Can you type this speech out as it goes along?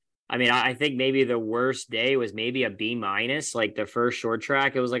I mean, I think maybe the worst day was maybe a B minus. Like the first short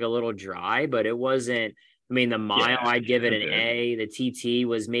track, it was like a little dry, but it wasn't. I mean, the mile Yeah, I'd give it an okay. A. The TT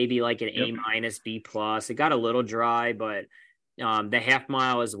was maybe like an Yep. A minus, B plus. It got a little dry, but the half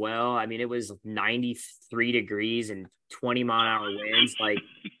mile as well. I mean, it was 93 degrees and 20-mile-an-hour winds. Like,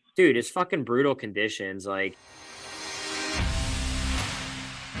 dude, it's fucking brutal conditions. Like,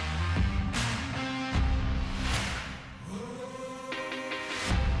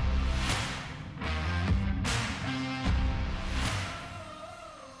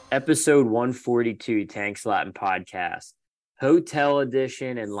 episode 142, Tank Latin Podcast, Hotel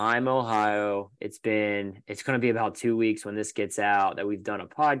Edition in Lima, Ohio. It's going to be about 2 weeks when this gets out that we've done a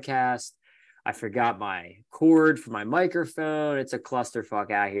podcast. I forgot my cord for my microphone. It's a clusterfuck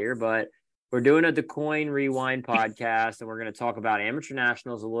out here, but we're doing a Quoin Rewind podcast, and we're going to talk about amateur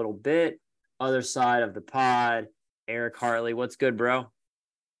nationals a little bit. Other side of the pod, Eric Hartley. What's good, bro?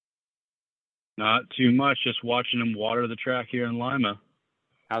 Not too much. Just watching them water the track here in Lima.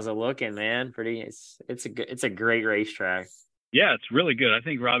 How's it looking, man? It's a great racetrack. Yeah, it's really good. I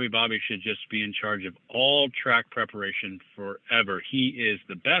think Robbie Bobby should just be in charge of all track preparation forever. He is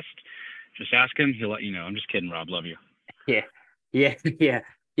the best. Just ask him. He'll let you know. I'm just kidding, Rob. Love you. Yeah, yeah, yeah,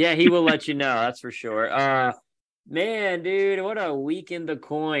 yeah. He will let you know. That's for sure. Man, dude, what a week in the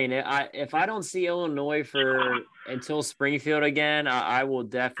coin. If I don't see Illinois for until Springfield again, I will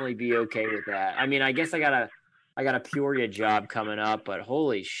definitely be okay with that. I mean, I guess I got a Peoria job coming up, but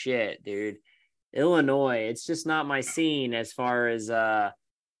holy shit, dude, Illinois, it's just not my scene as far as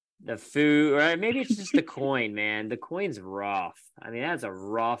the food, or maybe it's just the coin, man. The coin's rough. I mean, that's a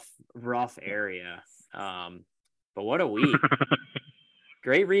rough area. But what a week.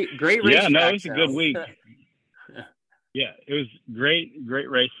 Great Yeah, no, it racetrack. was a good So week. Yeah, it was great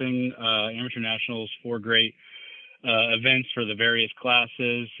racing. Amateur nationals, 4 great events for the various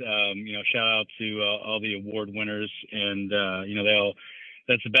classes. Shout out to all the award winners, and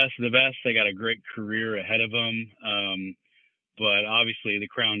that's the best of the best. They got a great career ahead of them. But obviously, the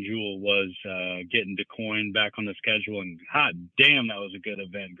crown jewel was getting Quoin back on the schedule, and hot damn, that was a good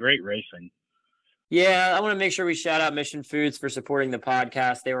event. Great racing. yeah, I want to make sure we shout out Mission Foods for supporting the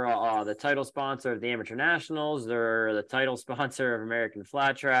podcast. They were the title sponsor of the Amateur Nationals. They're the title sponsor of American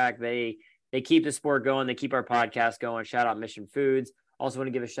Flat Track. They keep the sport going. They keep our podcast going. Shout out Mission Foods. Also want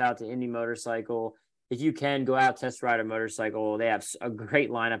to give a shout out to Indy Motorcycle. If you can go out test ride a motorcycle, they have a great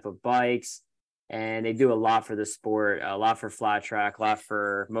lineup of bikes, and they do a lot for the sport, a lot for flat track, a lot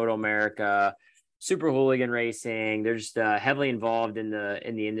for Moto America, Super Hooligan Racing. They're just heavily involved in the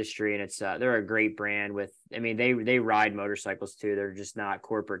industry, and they're a great brand. With, I mean, they ride motorcycles too. They're just not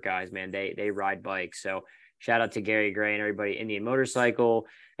corporate guys, man. They ride bikes. So shout out to Gary Gray and everybody at Indian Motorcycle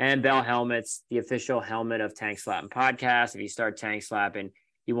and Bell Helmets, the official helmet of Tank Slapping Podcast. If you start tank slapping,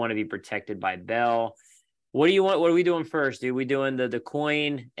 you want to be protected by Bell. What do you want? What are we doing first, dude? We doing the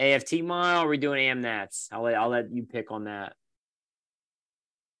Quoin AFT mile? Or are we doing AmNats? I'll let you pick on that.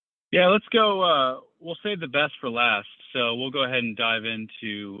 Yeah, let's go. We'll save the best for last. So we'll go ahead and dive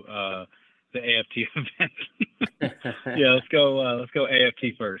into the AFT event. Yeah, let's go. Let's go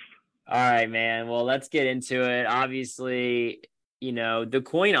AFT first. All right, man. Well, let's get into it. Obviously, the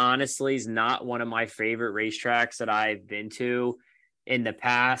Quoin honestly is not one of my favorite racetracks that I've been to in the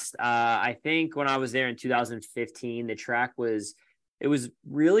past. I think when I was there in 2015, the track it was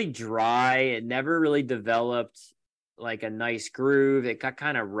really dry. It never really developed like a nice groove. It got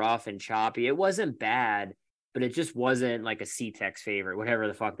kind of rough and choppy. It wasn't bad, but it just wasn't like a C-Tex favorite, whatever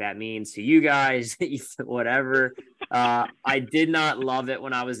the fuck that means to you guys, whatever. I did not love it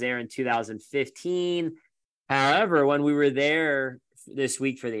when I was there in 2015. However, when we were there this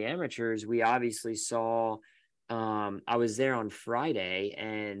week for the amateurs, we obviously saw, I was there on Friday,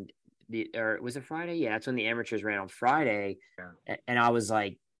 and or was it Friday? Yeah, that's when the amateurs ran on Friday. Yeah. And I was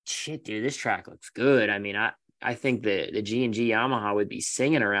like, shit, dude, this track looks good. I mean, I think the G&G Yamaha would be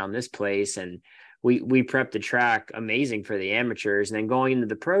singing around this place, and we prepped the track amazing for the amateurs. And then going into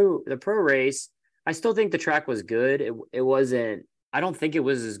the pro race, I still think the track was good. It wasn't. I don't think it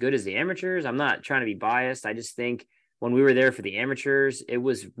was as good as the amateurs. I'm not trying to be biased. I just think when we were there for the amateurs, it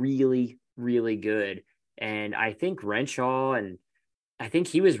was really, really good. And I think Renshaw, and I think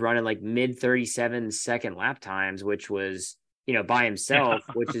he was running like mid 37 second lap times, which was, by himself,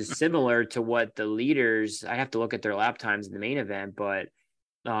 which is similar to what the leaders, I have to look at their lap times in the main event, but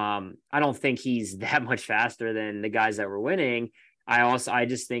I don't think he's that much faster than the guys that were winning. I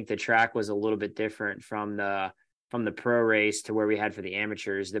just think the track was a little bit different from the pro race to where we had for the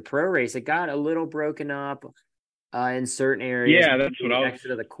amateurs. The pro race, it got a little broken up. in certain areas, Yeah, that's what I was.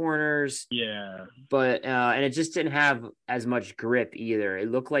 exit to the corners. Yeah. But and it just didn't have as much grip either. It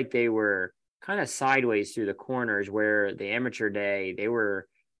looked like they were kind of sideways through the corners, where the amateur day they were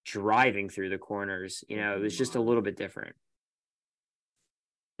driving through the corners. It was just a little bit different.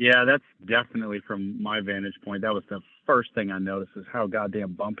 Yeah, that's definitely from my vantage point. That was the first thing I noticed is how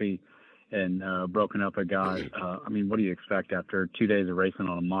goddamn bumpy and broken up it got. I mean, what do you expect after 2 days of racing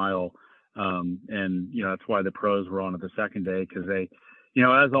on a mile? And that's why the pros were on it the second day because they,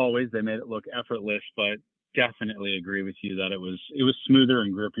 as always, they made it look effortless. But definitely agree with you that it was smoother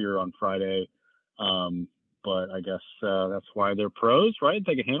and grippier on Friday. But I guess that's why they're pros, right?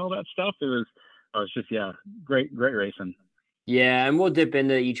 They can handle that stuff. It was just great racing. Yeah, and we'll dip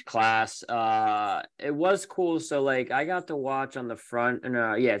into each class. It was cool. So like I got to watch on the front and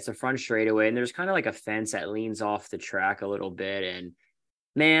yeah, it's a front straightaway, and there's kind of like a fence that leans off the track a little bit. And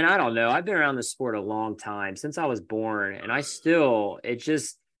man, I don't know. I've been around the sport a long time since I was born, and it's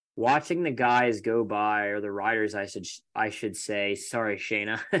just watching the guys go by, or the riders I should say, sorry,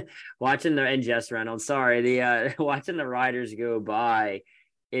 Shayna, watching the and Jess Reynolds, sorry, the watching the riders go by.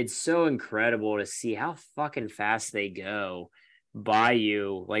 It's so incredible to see how fucking fast they go by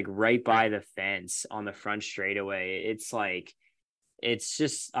you, like right by the fence on the front straightaway. It's like it's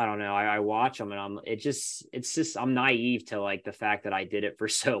just I don't know. I watch them and it's just I'm naive to like the fact that I did it for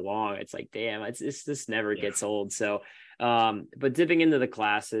so long. It's like damn, it's this never gets old. So, but dipping into the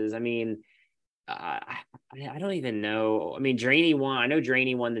classes, I mean, I don't even know. I mean, Draney won. I know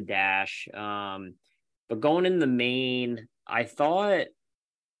Draney won the dash. But going in the main, I thought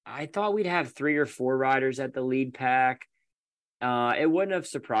we'd have three or four riders at the lead pack. It wouldn't have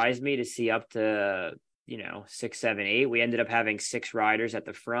surprised me to see up to 6, 7, 8. We ended up having six riders at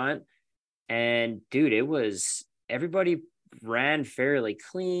the front, and dude, it was everybody ran fairly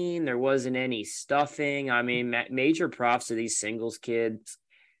clean. There wasn't any stuffing. I mean, major props to these singles kids.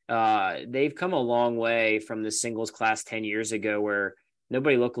 They've come a long way from the singles class 10 years ago, where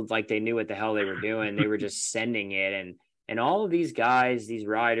nobody looked like they knew what the hell they were doing. They were just sending it, and all of these guys, these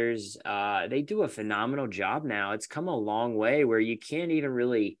riders, they do a phenomenal job now. It's come a long way where you can't even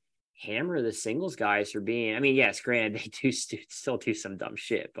really hammer the singles guys for being. I mean, yes, granted, they do still do some dumb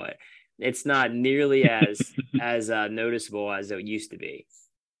shit, but it's not nearly as noticeable as it used to be.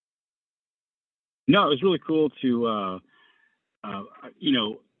 No, it was really cool to,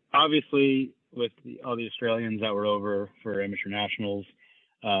 obviously with all the Australians that were over for amateur nationals.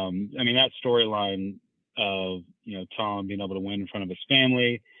 I mean, that storyline of, Tom being able to win in front of his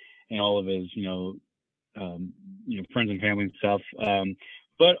family and all of his, friends and family and stuff.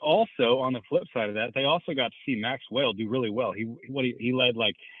 But also on the flip side of that, they also got to see Max Whale do really well. He led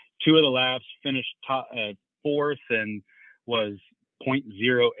like two of the laps, finished top, fourth, and was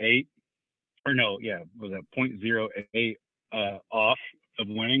 0.08 or no, yeah, was that 0.08 off of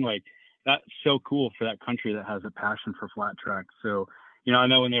winning. Like that's so cool for that country that has a passion for flat track. So, I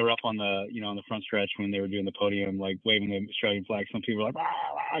know when they were up on the, on the front stretch when they were doing the podium, like waving the Australian flag, some people were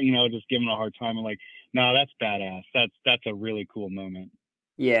like, just giving a hard time. I'm like, no, that's badass. That's a really cool moment.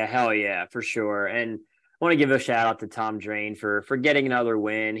 Yeah, hell yeah, for sure. And I want to give a shout out to Tom Drain for getting another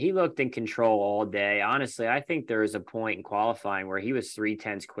win. He looked in control all day. Honestly, I think there was a point in qualifying where he was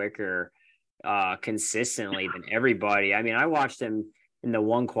 3/10 quicker consistently than everybody. I mean, I watched him in the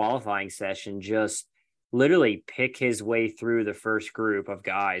one qualifying session just literally pick his way through the first group of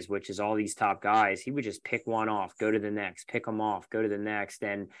guys, which is all these top guys. He would just pick one off, go to the next, pick them off, go to the next.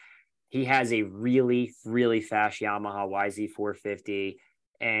 And he has a really, really fast Yamaha YZ450,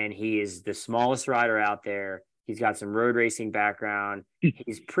 and he is the smallest rider out there. He's got some road racing background.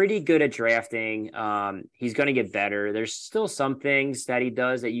 He's pretty good at drafting. He's going to get better. There's still some things that he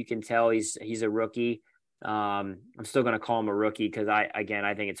does that you can tell he's a rookie. I'm still going to call him a rookie because I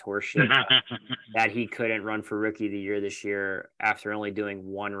think it's horseshit that he couldn't run for rookie of the year this year after only doing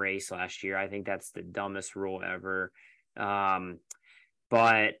one race last year. I think that's the dumbest rule ever.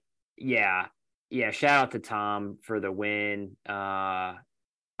 But yeah, shout out to Tom for the win. I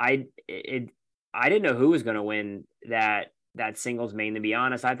didn't know who was going to win that singles main. To be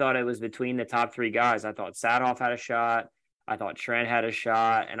honest, I thought it was between the top three guys. I thought Sadoff had a shot, I thought Trent had a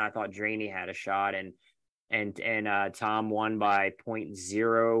shot, and I thought Draney had a shot. And Tom won by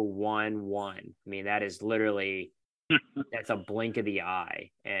 0.011. I mean, that is literally that's a blink of the eye,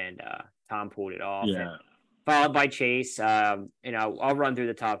 and Tom pulled it off. Yeah. Followed by Chase. I'll run through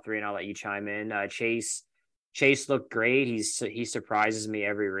the top three and I'll let you chime in. Chase looked great. He surprises me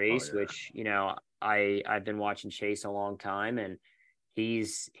every race, which I've been watching Chase a long time, and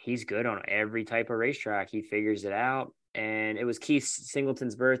he's good on every type of racetrack. He figures it out. And it was Keith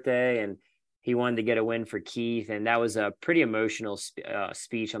Singleton's birthday, and he wanted to get a win for Keith, and that was a pretty emotional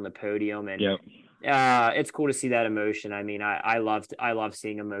speech on the podium. And it's cool to see that emotion. I mean, I love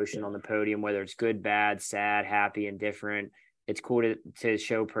seeing emotion on the podium, whether it's good, bad, sad, happy, indifferent. It's cool to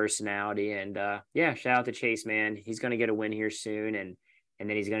show personality. And shout out to Chase, man. He's going to get a win here soon, and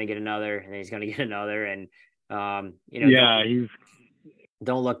then he's going to get another, and then he's going to get another. And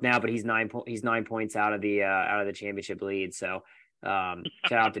don't look now, but he's 9 points out of the championship lead. So shout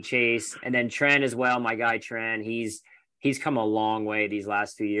out to Chase, and then Trent as well. My guy Trent, he's come a long way these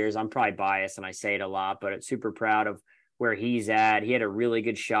last 2 years. I'm probably biased and I say it a lot, but I'm super proud of where he's at. He had a really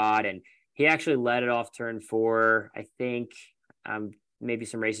good shot, and he actually led it off turn 4. I think maybe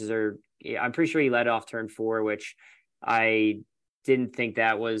some races I'm pretty sure he led off turn 4, which I didn't think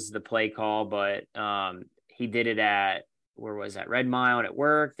that was the play call, but he did it at, where was that, Red Mile, and it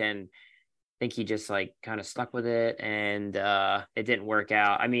worked. And I think he just like kind of stuck with it, and it didn't work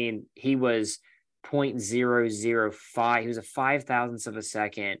out. I mean, he was 0.005. He was a 5,000th of a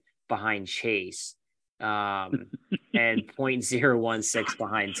second behind Chase, and 0.016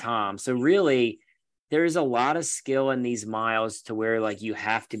 behind Tom. So really, there's a lot of skill in these miles to where like you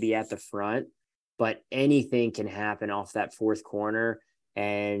have to be at the front, but anything can happen off that fourth corner,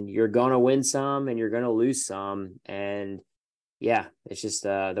 and you're going to win some and you're going to lose some. And yeah, it's just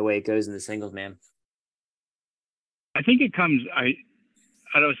the way it goes in the singles, man. I think it comes, I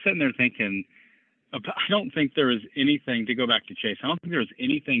was sitting there thinking, I don't think there was anything, to go back to Chase, I don't think there was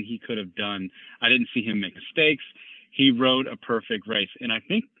anything he could have done. I didn't see him make mistakes. He rode a perfect race. And I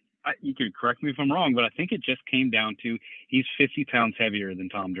think, you could correct me if I'm wrong, but I think it just came down to he's 50 pounds heavier than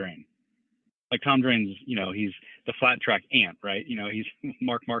Tom Drain. Like Tom Drain's, he's the flat track ant, right? He's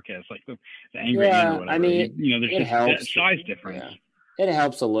Mark Marquez, like the angry ant or whatever. I mean, there's just that size difference. Yeah. It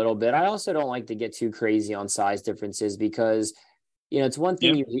helps a little bit. I also don't like to get too crazy on size differences because, it's one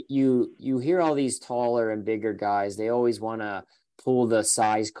thing you hear all these taller and bigger guys, they always want to pull the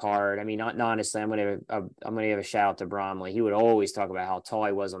size card. I mean, not honestly, I'm gonna give a shout out to Bromley. He would always talk about how tall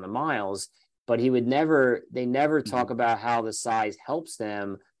he was on the miles, but they never talk about how the size helps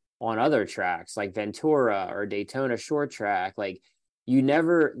them on other tracks like Ventura or Daytona short track. Like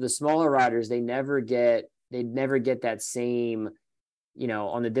the smaller riders, they never get that same,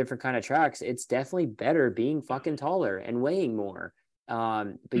 on the different kind of tracks. It's definitely better being fucking taller and weighing more.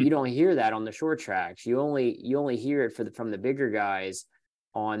 But you don't hear that on the short tracks. You only hear it from the bigger guys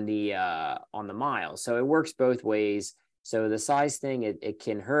on the miles. So it works both ways. So the size thing, it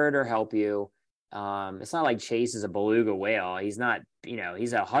can hurt or help you. It's not like Chase is a beluga whale. He's not,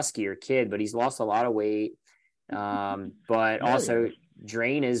 he's a huskier kid, but he's lost a lot of weight. But also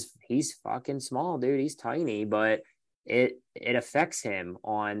Drain he's fucking small, dude. He's tiny, but it affects him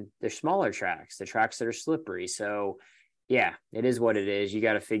on the smaller tracks, the tracks that are slippery. So yeah, it is what it is. You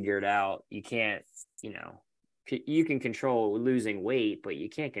got to figure it out. You can't, you can control losing weight, but you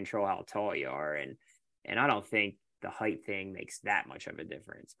can't control how tall you are. And I don't think the height thing makes that much of a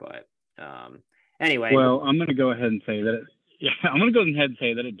difference, but anyway. Well, I'm going to go ahead and say that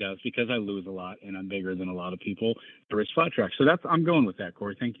it does, because I lose a lot and I'm bigger than a lot of people that race flat track. So I'm going with that,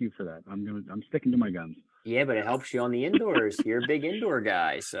 Corey. Thank you for that. I'm sticking to my guns. Yeah, but it helps you on the indoors. You're a big indoor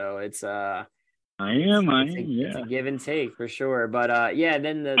guy, so it's it's a give and take for sure. But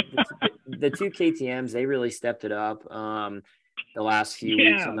then the two KTMs, they really stepped it up the last few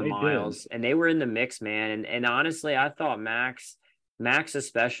weeks on the miles, and they were in the mix, man. And honestly, I thought Max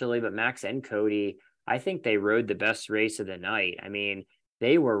especially, but Max and Cody, I think they rode the best race of the night. I mean,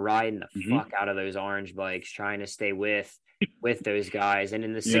 they were riding the fuck out of those orange bikes, trying to stay with those guys. And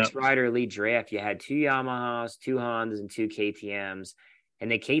in the 6-rider lead draft, you had 2 Yamahas, 2 Hondas, and 2 KTMs.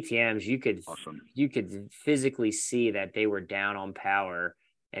 And the KTMs, you could physically see that they were down on power,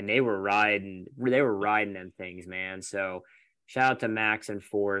 and they were riding them things, man. So shout out to Max in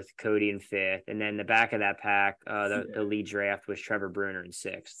 4th, Cody in 5th, and then the back of that pack, the lead draft was Trevor Bruner in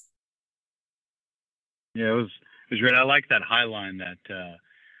 6th. Yeah, it was great. I like that high line that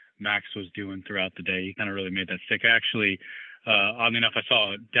Max was doing throughout the day. He kind of really made that stick. Actually, oddly enough, I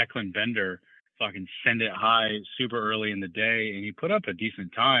saw Declan Bender fucking send it high super early in the day, and he put up a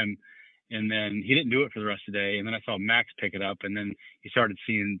decent time, and then he didn't do it for the rest of the day. And then I saw Max pick it up, and then he started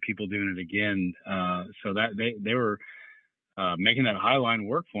seeing people doing it again. So that they were making that high line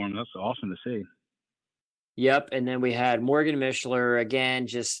work for him. That's awesome to see. Yep. And then we had Morgan Mishler again,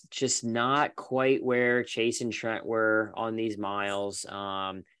 just not quite where Chase and Trent were on these miles.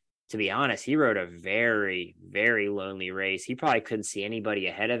 To be honest, he rode a very, very lonely race. He probably couldn't see anybody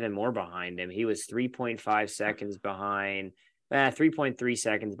ahead of him or behind him. He was 3.5 seconds behind, 3.3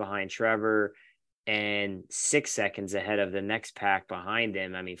 seconds behind Trevor. and 6 seconds ahead of the next pack behind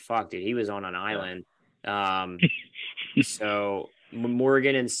him. I mean, fuck, dude, he was on an island. So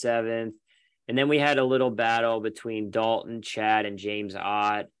Morgan in seventh. And then we had a little battle between Dalton, Chad, and James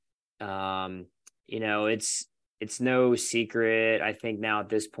Ott. It's no secret. I think now at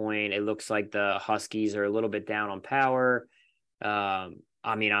this point, it looks like the Huskies are a little bit down on power.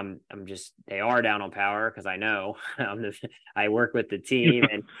 I mean, they are down on power because I know I work with the team,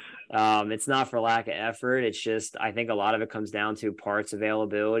 and it's not for lack of effort. It's just, I think a lot of it comes down to parts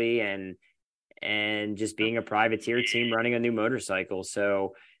availability and just being a privateer team running a new motorcycle.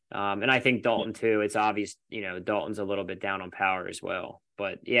 So, and I think Dalton too, it's obvious, Dalton's a little bit down on power as well,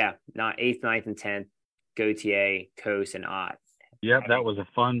 but yeah, not 8th, 9th, and 10th, Gautier, Coase, and Ott. Yep. That was a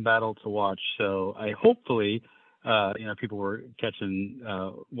fun battle to watch. So hopefully, people were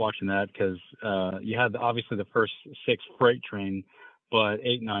watching that because you had obviously the first 6 freight train, but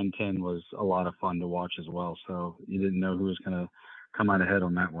 8, 9, 10 was a lot of fun to watch as well. So you didn't know who was going to come out ahead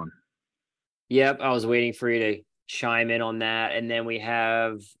on that one. Yep, I was waiting for you to chime in on that. And then we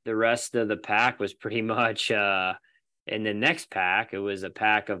have the rest of the pack was pretty much in the next pack. It was a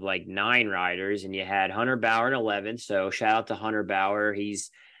pack of like 9 riders, and you had Hunter Bauer in 11th. So shout out to Hunter Bauer.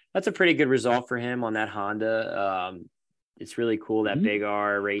 That's a pretty good result for him on that Honda. It's really cool that Big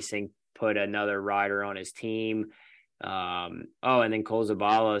R Racing put another rider on his team. And then Cole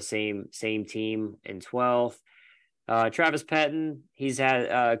Zabala, same team in 12th. Travis Pettin, he's had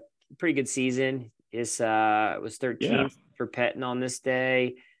a pretty good season. This was 13th for Pettin on this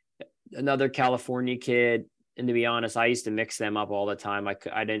day. Another California kid. And to be honest, I used to mix them up all the time.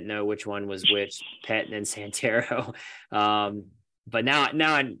 I didn't know which one was which, Pettin and Santero. But now I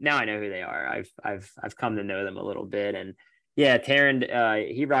know who they are. I've come to know them a little bit. And yeah,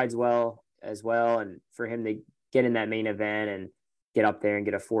 Taryn, he rides well as well. And for him to get in that main event and get up there and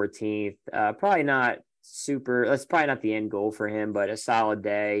get a 14th, probably not super. That's probably not the end goal for him, but a solid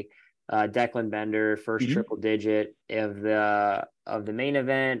day. Declan Bender, first triple digit of the main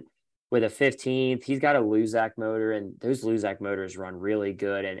event with a 15th. He's got a Luzak motor, and those Luzak motors run really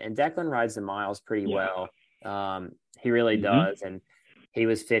good. And Declan rides the miles pretty well. He really does. And he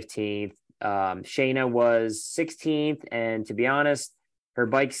was 15th. Shayna was 16th. And to be honest, her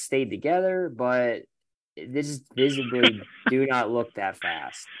bikes stayed together, but they just visibly do not look that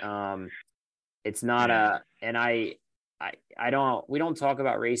fast. It's not we don't talk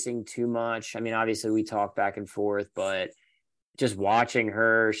about racing too much. I mean, obviously we talk back and forth, but just watching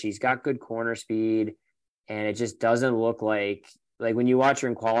her, she's got good corner speed, and it just doesn't look like when you watch her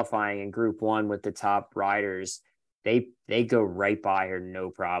in qualifying in Group 1 with the top riders, they go right by her, no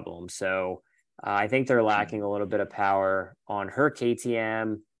problem. So I think they're lacking a little bit of power on her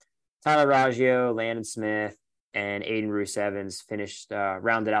KTM. Tyler Raggio, Landon Smith, and Aiden Roos Evans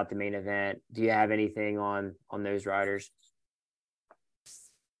rounded out the main event. Do you have anything on those riders?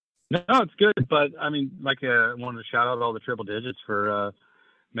 No, it's good, but I mean, I wanted to shout out all the triple digits for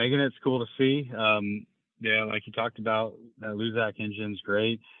Megan. It's cool to see. Like you talked about, that Luzak engine's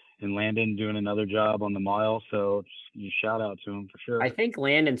great, and Landon doing another job on the mile. So just shout out to him for sure. I think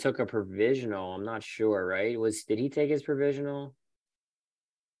Landon took a provisional. I'm not sure, right? Did he take his provisional?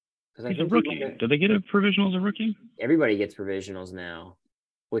 He's a rookie. Did they get a provisional as a rookie? Everybody gets provisionals now,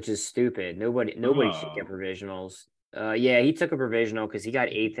 which is stupid. Nobody should get provisionals. He took a provisional because he got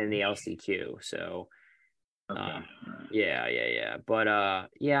 8th in the LCQ. So, yeah. But I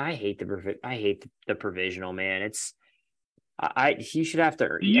hate the provisional, man. He should have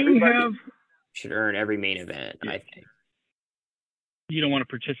to. Should earn every main event. Yeah. I think. You don't want a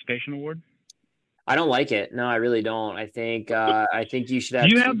participation award? I don't like it. No, I really don't. I think you should have.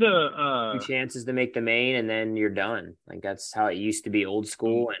 You have the 2 chances to make the main, and then you're done. Like that's how it used to be, old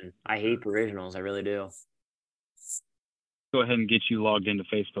school. And I hate provisionals. I really do. Go ahead and get you logged into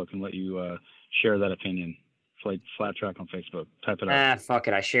Facebook and let you share that opinion. Flat Track on Facebook. Type it up. Fuck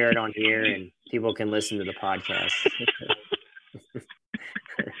it. I share it on here, and people can listen to the podcast.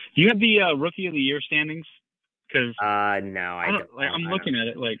 Do you have the Rookie of the Year standings? Because no, I don't. I'm looking at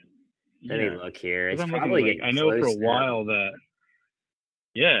it like. Let me look here. It's probably getting I know for a now. while that.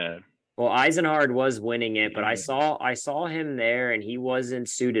 Yeah. Well, Eisenhard was winning it, but I saw him there, and he wasn't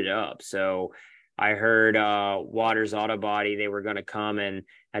suited up. So I heard Waters Auto Body, they were going to come, and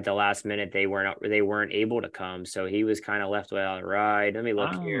at the last minute they weren't able to come. So he was kind of left without a ride. Let me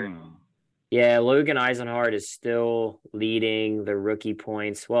look here. Yeah, Logan Eisenhard is still leading the rookie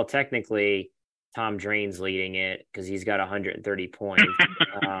points. Well, technically, Tom Drain's leading it because he's got 130 points.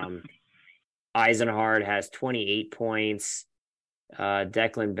 Eisenhard has 28 points.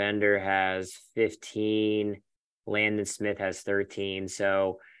 Declan Bender has 15. Landon Smith has 13.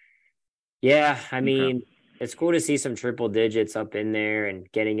 So Yeah, I Okay. mean, it's cool to see some triple digits up in there and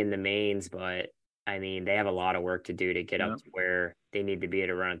getting in the mains, but I mean, they have a lot of work to do to get up Yeah. to where they need to be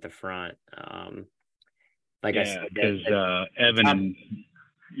to run at the front. Like I Yeah, said, because the Evan top, and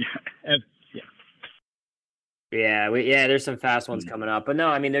yeah, yeah. yeah, there's some fast ones Mm. coming up, but no,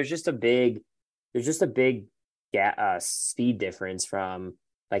 I mean, there's just a big speed difference from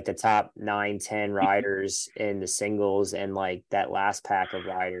like the top 9, 10 riders in the singles and like that last pack of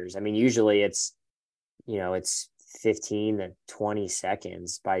riders. I mean, usually it's 15 to 20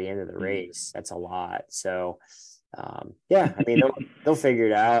 seconds by the end of the Mm. race. That's a lot. So, yeah, I mean, they'll figure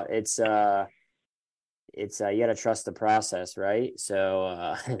it out. You got to trust the process, right?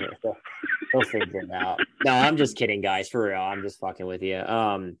 So, they'll figure it out. No, I'm just kidding, guys. For real. I'm just fucking with you.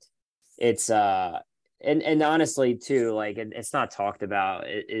 It's, and honestly too, like it's not talked about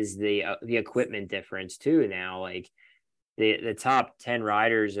is the equipment difference too now. Like the top 10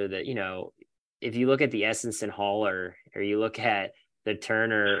 riders are if you look at the Essence and Hauler or you look at the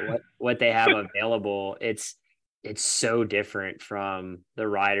Turner, what they have available, it's so different from the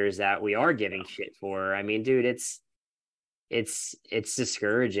riders that we are giving shit for. I mean, dude, it's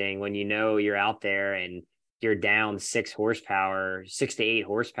discouraging when you're out there and you're down 6 horsepower, 6 to 8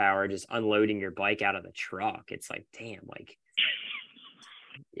 horsepower, just unloading your bike out of the truck. It's like, damn, like,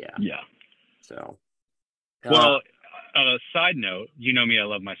 yeah. Yeah. So, uh, Well, side note, you know me, I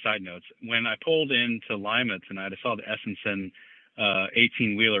love my side notes. When I pulled into Lima tonight, I saw the Essenson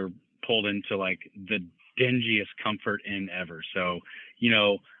 18 wheeler pulled into like the dingiest Comfort Inn ever. So,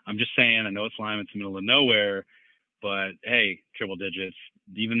 I'm just saying, I know it's Lima, it's the middle of nowhere, but hey, triple digits,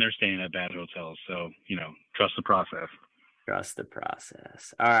 even they're staying at bad hotels. So, trust the process. trust the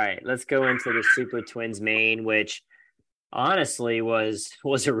process. All right, let's go into the Super Twins main, which honestly was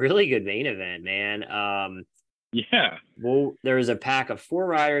a really good main event, man. Yeah. Well, there was a pack of 4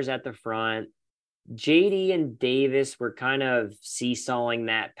 riders at the front. JD and Davis were kind of seesawing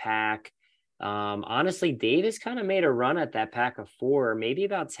that pack. Honestly, Davis kind of made a run at that pack of 4, maybe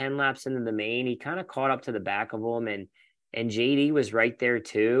about 10 laps into the main. He kind of caught up to the back of them, and JD was right there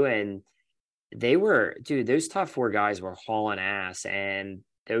too. And they were, dude, those top 4 guys were hauling ass, and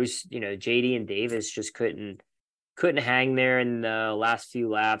those, JD and Davis just couldn't hang there in the last few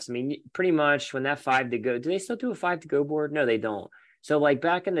laps. I mean, pretty much when that 5 to go, do they still do a 5 to go board? No, they don't. So like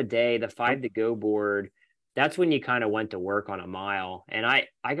back in the day, the Nope. 5 to go board, that's when you kind of went to work on a mile. And I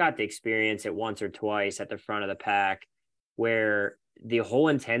got to experience it once or twice at the front of the pack where the whole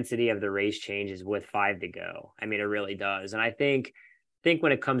intensity of the race changes with 5 to go. I mean, it really does. And I think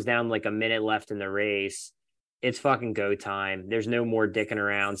when it comes down like a minute left in the race, it's fucking go time. There's no more dicking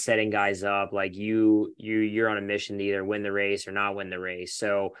around, setting guys up. Like you're on a mission to either win the race or not win the race.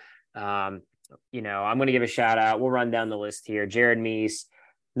 So, um, I'm going to give a shout out. We'll run down the list here. Jared Meese,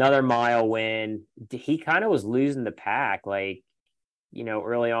 another mile win. He kind of was losing the pack, like,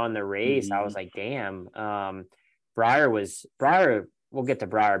 early on in the race. I Mm-hmm. was like, damn. Breyer. We'll get to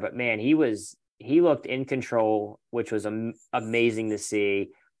Breyer, but man, he looked in control, which was amazing to see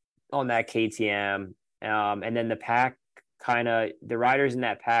on that KTM. And then the pack the riders in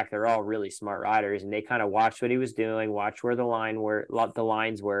that pack, they're all really smart riders, and they kind of watched what he was doing, watched where the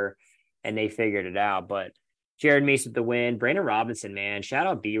lines were, and they figured it out. But Jared Meese with the win. Brandon Robinson, man, shout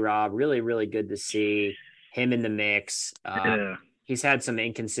out B Rob. Really, really good to see him in the mix. Yeah. He's had some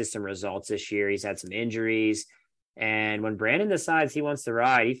inconsistent results this year. He's had some injuries. And when Brandon decides he wants to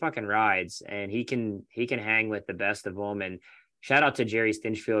ride, he fucking rides, and he can hang with the best of them. And shout out to Jerry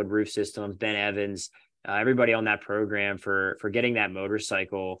Stinchfield Roof Systems, Ben Evans, everybody on that program for getting that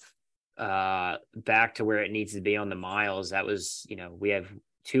motorcycle back to where it needs to be on the miles. That was, we have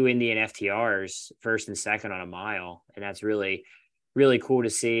 2 Indian FTRs, first and second on a mile, and that's really really cool to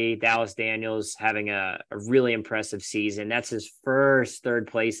see. Dallas Daniels having a really impressive season. That's his first third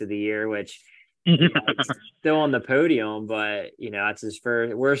place of the year, which it's still on the podium, but that's his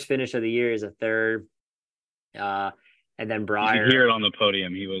first worst finish of the year is a third. Uh, and then You could Breyer, hear it on the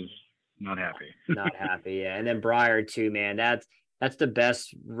podium. He was not happy. not happy. Yeah. And then Breyer too, man. That's the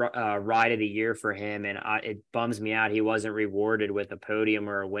best ride of the year for him, and it bums me out he wasn't rewarded with a podium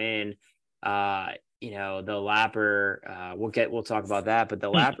or a win. The lapper, we'll talk about that, but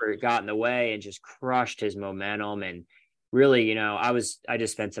the lapper got in the way and just crushed his momentum. And really, I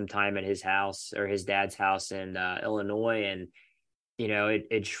just spent some time at his house or his dad's house in Illinois, and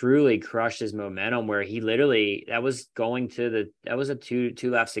it truly crushed his momentum where he literally that was a two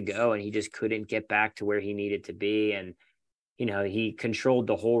laps to go, and he just couldn't get back to where he needed to be. And he controlled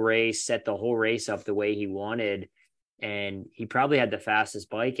the whole race, set the whole race up the way he wanted, and he probably had the fastest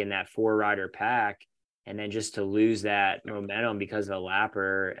bike in that 4 rider pack. And then just to lose that momentum because of a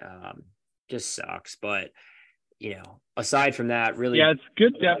lapper, just sucks. But, aside from that, really. Yeah, it's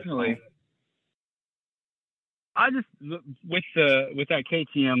good. Definitely. I just, with that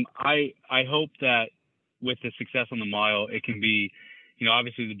KTM, I hope that with the success on the mile, it can be,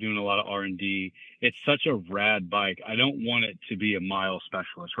 obviously they're doing a lot of R&D. It's such a rad bike. I don't want it to be a mile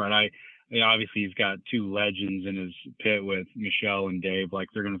specialist, right? Obviously he's got two legends in his pit with Michelle and Dave, like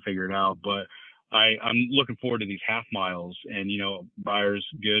they're going to figure it out. But I'm looking forward to these half miles, and, Breyer's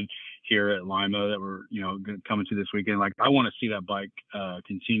good here at Lima that we're, coming to this weekend. Like, I want to see that bike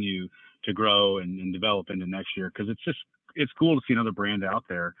continue to grow and develop into next year. Cause it's cool to see another brand out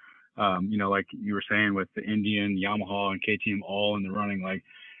there. Like you were saying with the Indian, Yamaha, and KTM all in the running, like,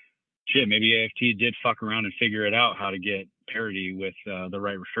 shit, maybe AFT did fuck around and figure it out how to get parity with the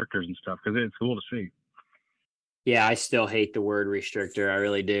right restrictors and stuff. Cause it's cool to see. Yeah, I still hate the word restrictor. I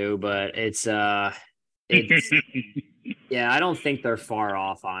really do, but it's yeah, I don't think they're far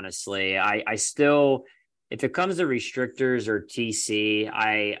off, honestly. I still, if it comes to restrictors or TC,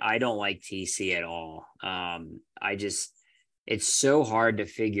 I don't like TC at all. It's so hard to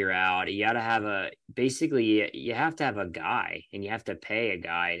figure out. You got to have basically you have to have a guy, and you have to pay a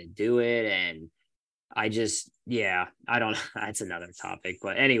guy to do it. And I don't know. That's another topic.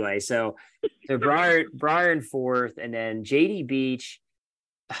 But anyway, so Breyer in fourth, and then JD Beach.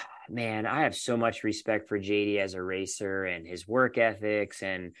 Man, I have so much respect for JD as a racer and his work ethics,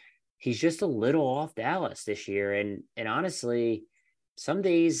 and he's just a little off Dallas this year. And honestly, some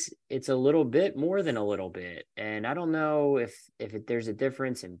days it's a little bit more than a little bit. And I don't know if there's a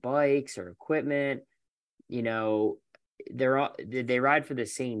difference in bikes or equipment. They ride for the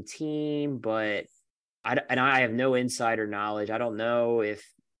same team, but I have no insider knowledge. I don't know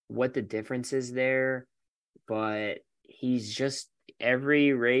what the difference is there, but he's just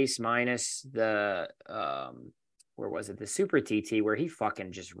every race minus the where was it, the Super TT, where he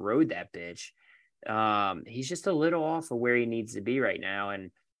fucking just rode that bitch. He's just a little off of where he needs to be right now, and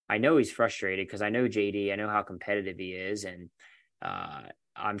I know he's frustrated because I know JD, I know how competitive he is, and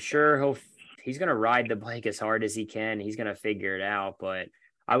I'm sure he's gonna ride the bike as hard as he can. He's gonna figure it out, but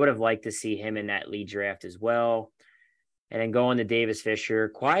I would have liked to see him in that lead draft as well. And then going to Davis Fisher.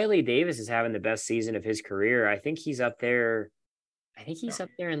 Quietly, Davis is having the best season of his career. I think he's up there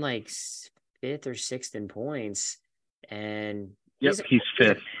in like fifth or sixth in points. And he's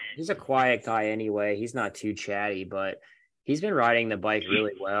fifth. He's a quiet guy anyway. He's not too chatty, but he's been riding the bike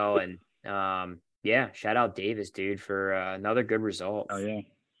really well. And shout out Davis, dude, for another good result. Oh yeah.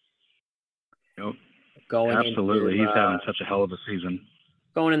 Nope. Absolutely. He's having such a hell of a season.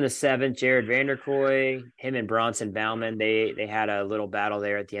 Going in the seventh, Jared Vanderkoy, him and Bronson Bauman, they had a little battle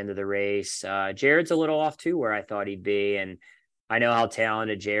there at the end of the race. Jared's a little off too, where I thought he'd be, and I know how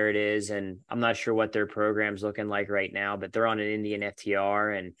talented Jared is, and I'm not sure what their program's looking like right now, but they're on an Indian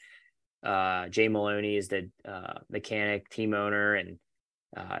FTR, and Jay Maloney is the mechanic, team owner, and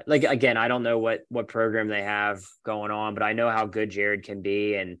again, I don't know what program they have going on, but I know how good Jared can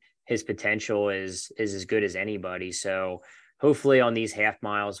be, and his potential is as good as anybody. So hopefully on these half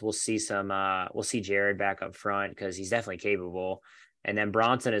miles, we'll see Jared back up front, because he's definitely capable. And then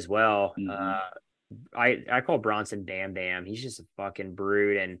Bronson as well. Mm-hmm. I call Bronson Bam Bam. He's just a fucking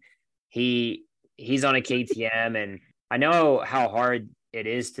brute, and he's on a KTM, and I know how hard it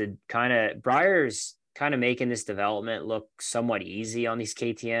is to Breyer's kind of making this development look somewhat easy on these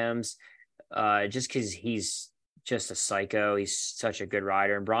KTMs, just because he's just a psycho. He's such a good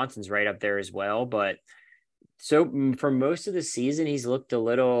rider, and Bronson's right up there as well. But so for most of the season, he's looked a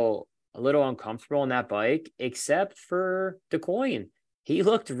little uncomfortable on that bike, except for the Quoin. He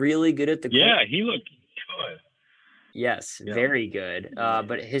looked really good at the Quoin. Yeah, he looked good. Yes, yeah. Very good.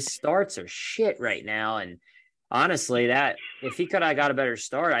 But his starts are shit right now. And honestly, that if he could have got a better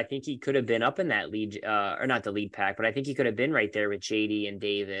start, I think he could have been up in that lead, or not the lead pack, but I think he could have been right there with JD and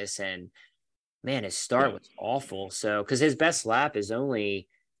Davis. And man, his start was awful. So, because his best lap is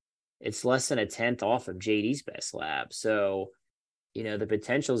it's less than a tenth off of JD's best lap. So, the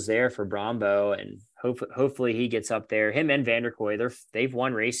potential's there for Brombo, and hopefully he gets up there. Him and Vanderkoy, they've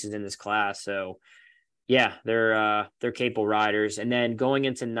won races in this class. So yeah, they're capable riders. And then going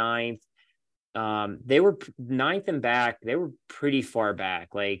into ninth, they were ninth and back. They were pretty far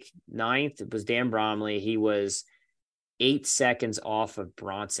back. Like ninth was Dan Bromley. He was 8 seconds off of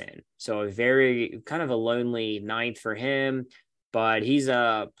Bronson. So a very kind of a lonely ninth for him, but he's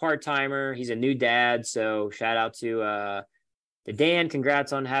a part-timer. He's a new dad. So shout out to Dan.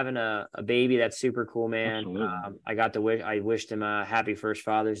 Congrats on having a baby. That's super cool, man. I wished him a happy first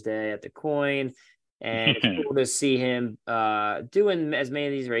Father's Day at the Quoin, and it's cool to see him doing as many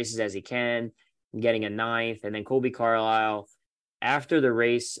of these races as he can, and getting a ninth. And then Colby Carlisle, after the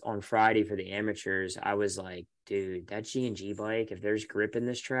race on Friday for the amateurs, I was like, dude, that G&G bike, if there's grip in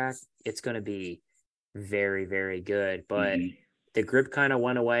this track, it's going to be very, very good. But the grip kind of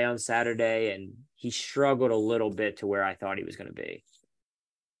went away on Saturday, and he struggled a little bit to where I thought he was going to be.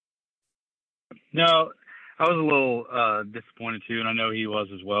 No, I was a little disappointed too, and I know he was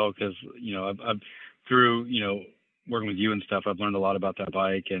as well, because I've through working with you and stuff, I've learned a lot about that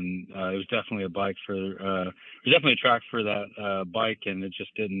bike, and it was definitely a bike for it was definitely a track for that bike, and it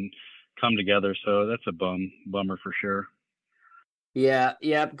just didn't come together. So that's a bummer for sure. Yeah,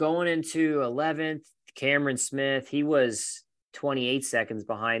 yep. Going into 11th, Cameron Smith, he was 28 seconds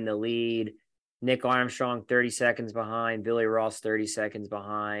behind the lead. Nick Armstrong 30 seconds behind. Billy Ross 30 seconds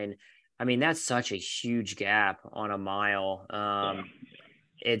behind. I mean, that's such a huge gap on a mile.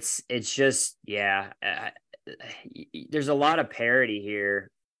 It's just, yeah. There's a lot of parity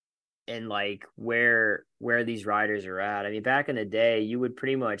here in like where these riders are at. I mean, back in the day, you would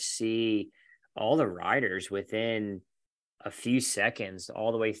pretty much see all the riders within a few seconds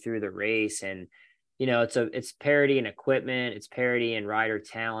all the way through the race. And it's parity in equipment, it's parity in rider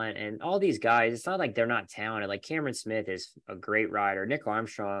talent, and all these guys, it's not like they're not talented. Like Cameron Smith is a great rider. Nick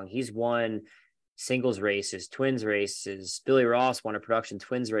Armstrong, he's won singles races, twins races. Billy Ross won a production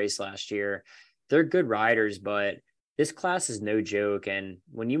twins race last year. They're good riders, but this class is no joke. And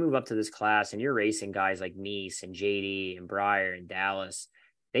when you move up to this class and you're racing guys like Nice and JD and Breyer and Dallas,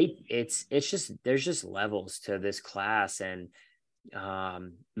 it's just, there's just levels to this class. And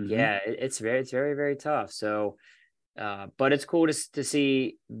yeah, it's very, very tough. So but it's cool to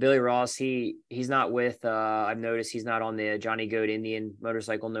see Billy Ross. He's not with I've noticed he's not on the Johnny Goat Indian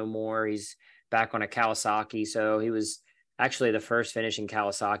motorcycle no more. He's back on a Kawasaki. So he was actually the first finish in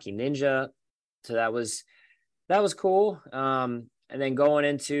Kawasaki Ninja. So that was cool. And then going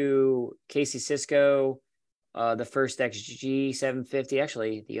into Casey Sisko, the first XG 750,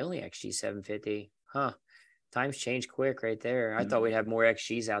 actually the only XG 750. Huh. Times change quick right there. I thought we'd have more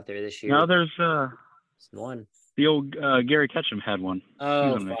XGs out there this year. Now there's one. The old Gary Ketchum had one.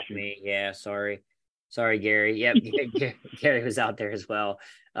 Oh, fuck me. Yeah, sorry, Gary. Yep, Gary was out there as well.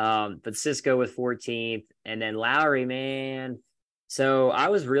 But Cisco with 14th, and then Lowry, man. So I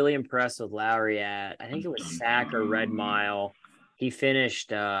was really impressed with Lowry at, I think it was Sac or Red Mile. He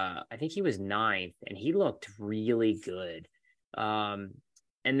finished, I think he was 9th, and he looked really good.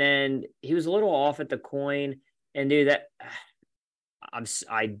 And then he was a little off at the Quoin, and dude, that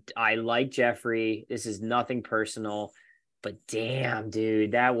I like Jeffrey. This is nothing personal, but damn,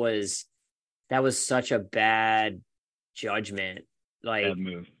 dude, that was such a bad judgment. Like, bad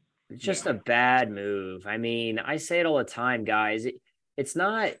move. Just a bad move. I mean, I say it all the time, guys. It's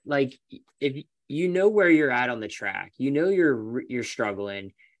not like, if you know where you're at on the track, you're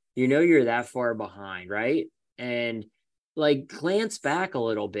struggling, you're that far behind, right? And like, glance back a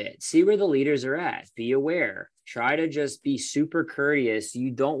little bit, see where the leaders are at, be aware, try to just be super courteous.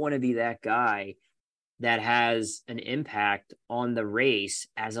 You don't want to be that guy that has an impact on the race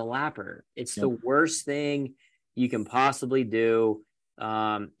as a lapper. It's the worst thing you can possibly do.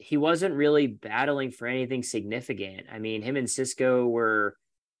 He wasn't really battling for anything significant. I mean, him and Cisco were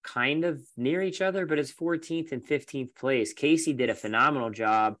kind of near each other, but it's 14th and 15th place. Casey did a phenomenal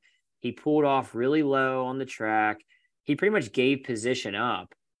job. He pulled off really low on the track. He pretty much gave position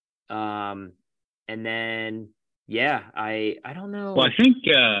up. And then, yeah, I don't know. Well, I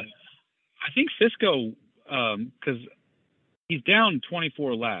think Cisco, because he's down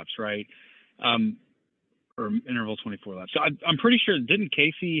 24 laps, right? Or interval 24 laps. So I'm pretty sure, didn't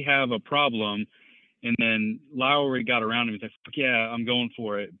Casey have a problem? And then Lowry got around him. He's like, yeah, I'm going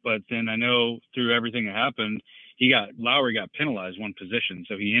for it. But then I know through everything that happened, Lowry got penalized one position.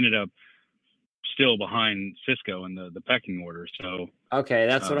 So he ended up still behind Cisco in the pecking order. So okay,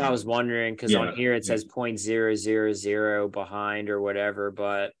 that's what I was wondering, because on here it says 0.000 behind or whatever.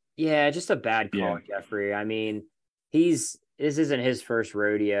 But yeah, just a bad call, Jeffrey. I mean, this isn't his first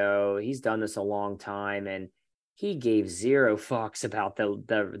rodeo. He's done this a long time, and he gave zero fucks about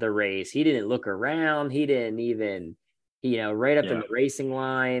the race. He didn't look around. He didn't even, right up in the racing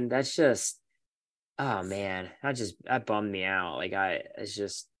line. That's just, oh man, that bummed me out. Like, it's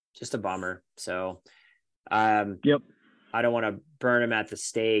just a bummer. So, I don't want to burn him at the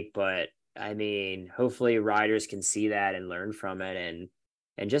stake, but I mean, hopefully riders can see that and learn from it,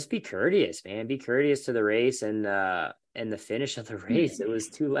 and just be courteous, man. Be courteous to the race and the finish of the race. It was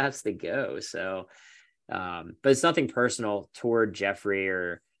 2 laps to go. So, but it's nothing personal toward Jeffrey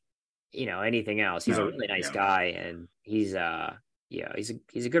or, anything else. He's a really nice guy, and he's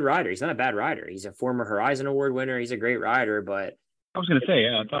he's a good rider. He's not a bad rider. He's a former Horizon Award winner. He's a great rider, but I was gonna say,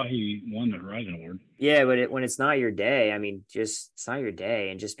 yeah, I thought he won the Horizon Award. Yeah, but when it's not your day, I mean, just it's not your day,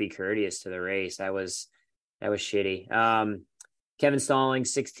 and just be courteous to the race. That was shitty. Kevin Stalling,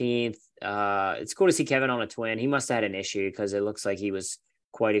 16th. It's cool to see Kevin on a twin. He must have had an issue because it looks like he was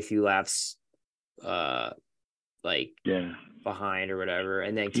quite a few laps, uh, like Yeah, behind or whatever.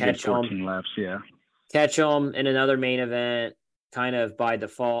 And then he did 14 laps. Yeah, Ketchum in another main event, kind of by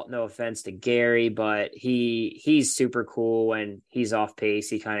default. No offense to Gary, but he's super cool when he's off pace.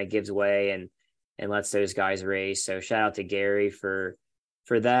 He kind of gives way and lets those guys race. So shout out to Gary for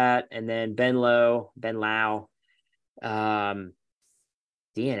that. And then Ben Lau, um,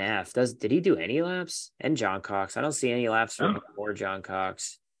 DNF. Did he do any laps? And John Cox. I don't see any laps for him or John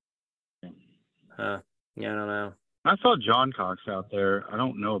Cox. Huh. Yeah, I don't know. I saw John Cox out there. I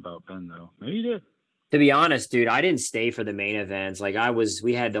don't know about Ben though. Maybe he did. To be honest, dude, I didn't stay for the main events. Like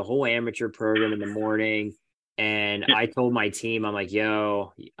we had the whole amateur program in the morning, and I told my team, I'm like,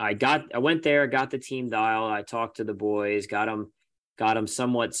 yo, I went there, got the team dial, I talked to the boys, got them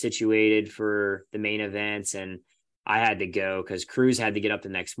somewhat situated for the main events, and I had to go because Cruz had to get up the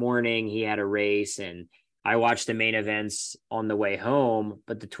next morning. He had a race, and I watched the main events on the way home.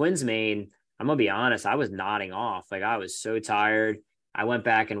 But the Twins main, I'm gonna be honest, I was nodding off. Like I was so tired. I went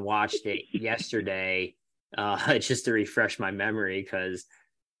back and watched it yesterday, just to refresh my memory because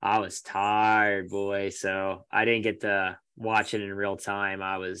I was tired, boy. So I didn't get to watch it in real time.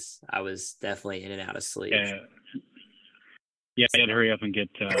 I was definitely in and out of sleep. Yeah, I had to hurry up and get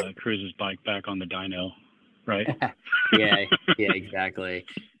Cruz's bike back on the dyno, right? yeah, exactly.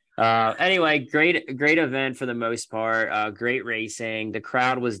 Anyway, great event for the most part. Great racing. The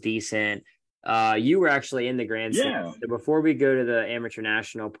crowd was decent. You were actually in the grandstand. Yeah. So before we go to the amateur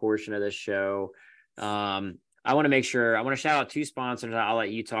national portion of the show, I want to shout out two sponsors. I'll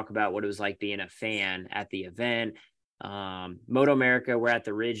let you talk about what it was like being a fan at the event. Moto America, we're at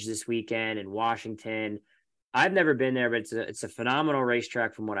the Ridge this weekend in Washington. I've never been there, but it's a phenomenal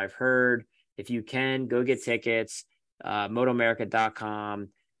racetrack from what I've heard. If you can, go get tickets, motoamerica.com.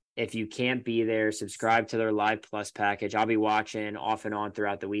 If you can't be there, subscribe to their Live Plus package. I'll be watching off and on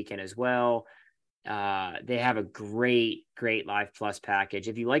throughout the weekend as well. They have a great Live Plus package.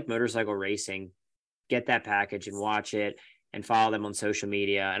 If you like motorcycle racing, get that package and watch it and follow them on social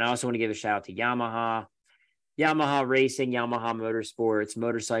media. And I also want to give a shout out to Yamaha Racing, Yamaha Motorsports,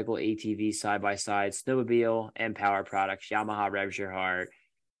 motorcycle, ATV, side-by-side, snowmobile, and power products. Yamaha revs your heart.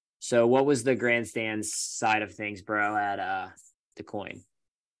 So what was the grandstand side of things, bro, at the Quoin?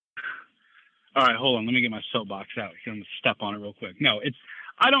 All right, hold on. Let me get my soapbox out. I'm going to step on it real quick. No,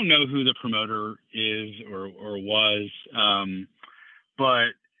 I don't know who the promoter is or was,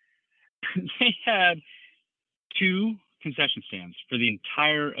 but they had 2 concession stands for the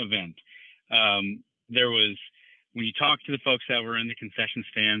entire event. There was, when you talk to the folks that were in the concession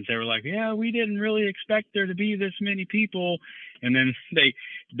stands, they were like, yeah, we didn't really expect there to be this many people. And then they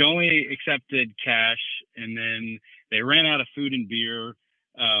only accepted cash, and then they ran out of food and beer.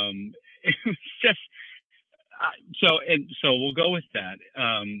 It was just, so we'll go with that.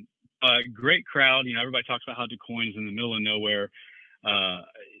 A great crowd. You know, everybody talks about how Quoin is in the middle of nowhere.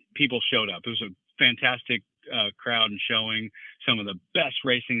 People showed up. It was a fantastic crowd and showing, some of the best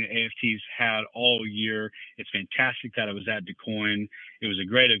racing the AFT's had all year. It's fantastic that I was at Quoin. It was a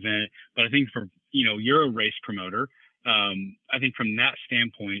great event. But I think you're a race promoter. I think from that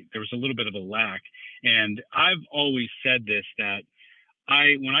standpoint, there was a little bit of a lack. And I've always said this, that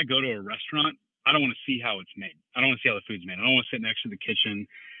when I go to a restaurant, I don't want to see how it's made. I don't want to see how the food's made. I don't want to sit next to the kitchen.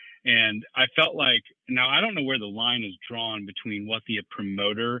 And I felt like, now I don't know where the line is drawn between what the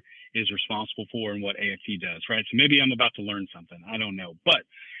promoter is responsible for and what AFT does, right? So maybe I'm about to learn something. I don't know. But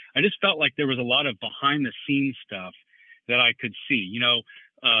I just felt like there was a lot of behind the scenes stuff that I could see.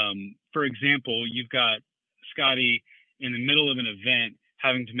 For example, you've got Scotty in the middle of an event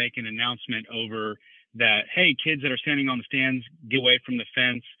having to make an announcement over that, hey, kids that are standing on the stands, get away from the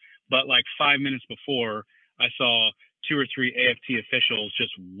fence. But like 5 minutes before, I saw 2 or 3 AFT officials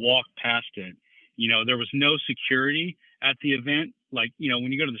just walk past it. There was no security at the event. Like,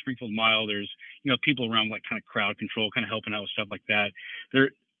 when you go to the Springfield Mile, there's, people around, like kind of crowd control, kind of helping out with stuff like that.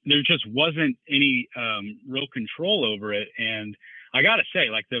 There just wasn't any real control over it. And I got to say,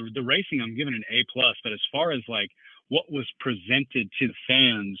 like the racing, I'm giving an A+, but as far as like what was presented to the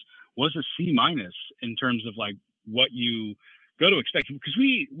fans was a C- in terms of like what you go to expect. Because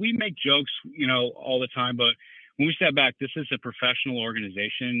we make jokes, all the time, but when we step back, this is a professional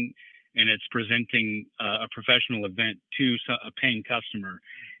organization, and it's presenting a professional event to a paying customer.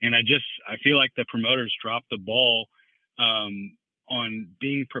 And I feel like the promoters dropped the ball on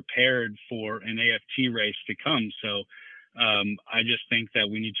being prepared for an AFT race to come. So I just think that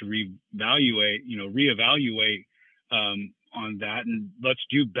we need to reevaluate on that, and let's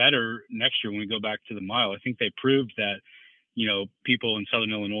do better next year when we go back to the mile. I think they proved that, people in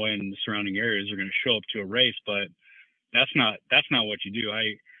Southern Illinois and the surrounding areas are going to show up to a race, but that's not what you do.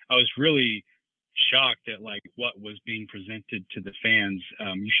 I was really shocked at like what was being presented to the fans.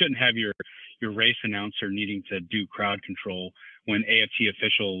 You shouldn't have your race announcer needing to do crowd control when AFT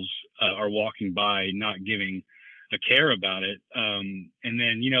officials are walking by, not giving a care about it. And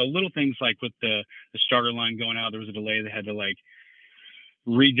then, little things like with the starter line going out, there was a delay. They had to like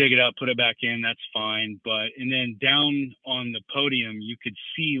redig it up, put it back in. That's fine. And then down on the podium, you could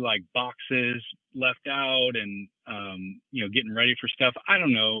see like boxes left out and, getting ready for stuff. I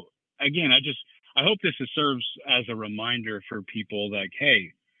don't know. Again, I hope this serves as a reminder for people like,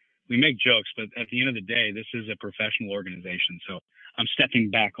 hey, we make jokes, but at the end of the day, this is a professional organization. So I'm stepping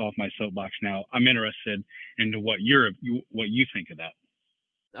back off my soapbox now. I'm interested into what you think of that.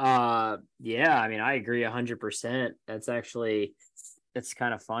 Yeah, I mean, I agree 100%. That's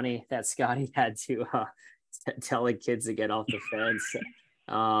kind of funny that Scotty had to tell the kids to get off the fence.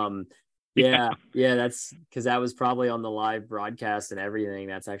 Yeah, that's because that was probably on the live broadcast and everything.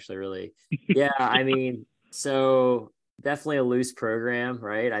 That's actually really, yeah. I mean, so definitely a loose program,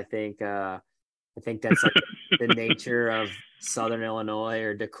 right? I think that's like the nature of Southern Illinois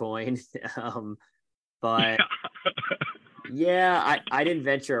or Quoin. But yeah, I didn't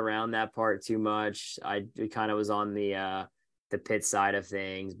venture around that part too much. I kind of was on the pit side of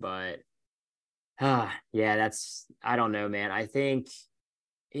things, but yeah, I don't know, man. I think,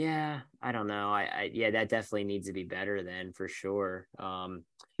 yeah, I don't know. Yeah, that definitely needs to be better then for sure.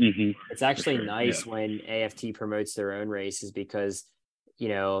 It's actually nice when AFT promotes their own races because,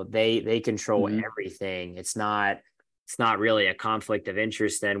 they control everything. It's not really a conflict of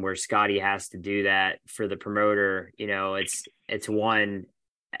interest then where Scotty has to do that for the promoter. It's one,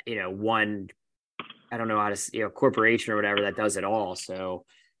 I don't know how to, corporation or whatever that does it all. So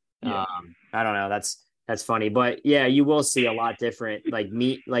I don't know. That's funny, but yeah, you will see a lot different, like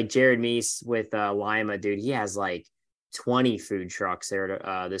Jared Meese with Lima, dude. He has like 20 food trucks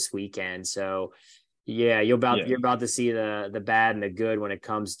there this weekend. So yeah, you're about to see the bad and the good when it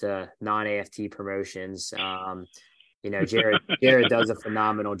comes to non-AFT promotions. Jared does a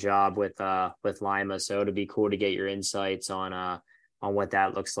phenomenal job with Lima, so it'll be cool to get your insights on what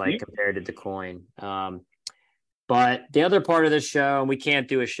that looks like compared to Quoin. But the other part of the show, and we can't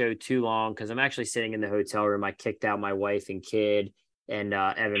do a show too long because I'm actually sitting in the hotel room. I kicked out my wife and kid and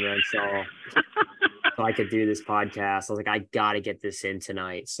Evan Renshaw so I could do this podcast. I was like, I got to get this in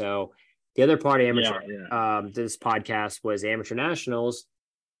tonight. So the other part of this podcast was Amateur Nationals.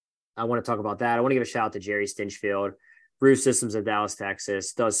 I want to talk about that. I want to give a shout out to Jerry Stinchfield, Roof Systems of Dallas,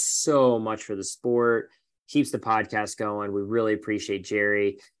 Texas. Does so much for the sport, keeps the podcast going. We really appreciate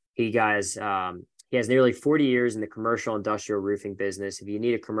Jerry. He has nearly 40 years in the commercial industrial roofing business. If you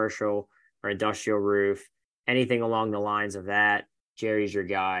need a commercial or industrial roof, anything along the lines of that, Jerry's your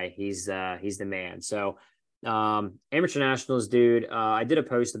guy. He's the man. So Amateur Nationals, dude, I did a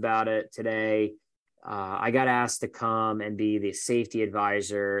post about it today. I got asked to come and be the safety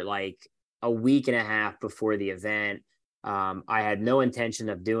advisor like a week and a half before the event. I had no intention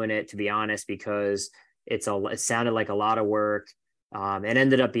of doing it, to be honest, because it sounded like a lot of work. It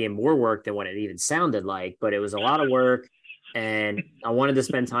ended up being more work than what it even sounded like, but it was a lot of work. And I wanted to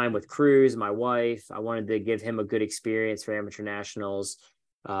spend time with Cruz, my wife. I wanted to give him a good experience for Amateur Nationals.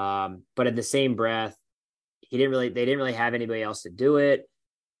 But in the same breath, they didn't really have anybody else to do it.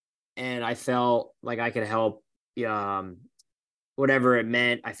 And I felt like I could help, whatever it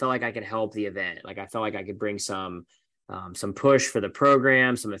meant. I felt like I could help the event. Like I felt like I could bring some push for the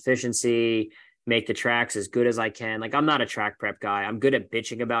program, some efficiency, make the tracks as good as I can. Like I'm not a track prep guy. I'm good at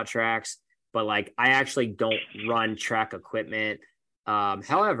bitching about tracks, but like I actually don't run track equipment.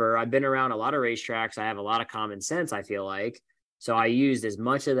 However, I've been around a lot of racetracks. I have a lot of common sense, I feel like. So I used as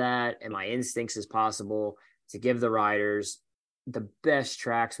much of that and my instincts as possible to give the riders the best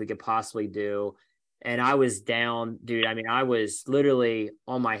tracks we could possibly do. And I was down, dude. I mean, I was literally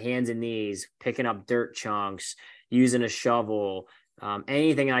on my hands and knees, picking up dirt chunks, using a shovel,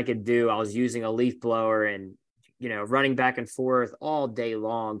 anything I could do. I was using a leaf blower and, running back and forth all day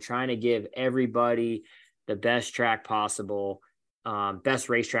long, trying to give everybody the best track possible, best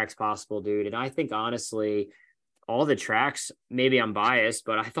racetracks possible, dude. And I think honestly, all the tracks, maybe I'm biased,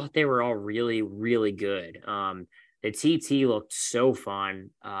 but I thought they were all really, really good. The TT looked so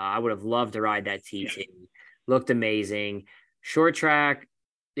fun. I would have loved to ride that TT. Yeah. Looked amazing. Short track,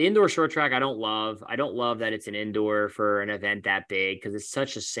 the indoor short track, I don't love. I don't love that it's an indoor for an event that big because it's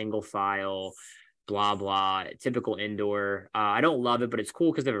such a single file, blah blah, typical indoor. I don't love it, but it's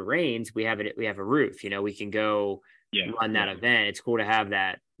cool because if it rains, we have a roof. We can go Yeah, run that yeah. event. It's cool to have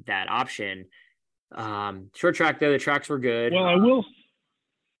that option. Short track though, the tracks were good. Well, I will.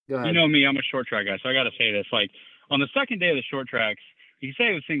 Go You ahead. know me, I'm a short track guy, so I got to say this. Like on the second day of the short tracks, you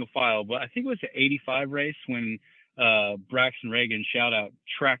say it was single file, but I think it was the 85 race when Braxton Reagan, shout out,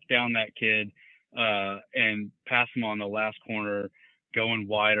 tracked down that kid and passed him on the last corner, going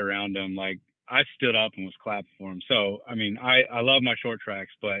wide around him. Like I stood up and was clapping for him. So I mean, I love my short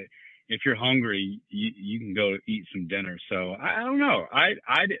tracks, but if you're hungry, you can go eat some dinner. So I don't know. I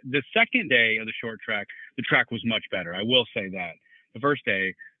the second day of the short track, the track was much better. I will say that. The first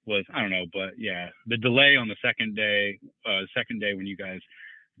day was, I don't know, but yeah, the delay on the second day when you guys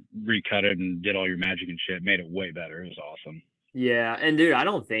recut it and did all your magic and shit made it way better. It was awesome. Yeah, and dude, I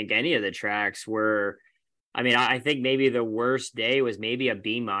don't think any of the tracks were. I mean, I think maybe the worst day was maybe a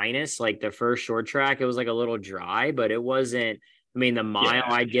B minus. Like the first short track, it was like a little dry, but it wasn't. I mean, the mile, Yeah,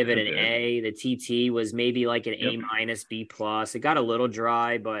 I'd give it that's an it. A. The TT was maybe like an Yep. A minus, B plus. It got a little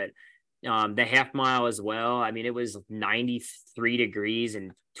dry, but the half mile as well. I mean, it was 93 degrees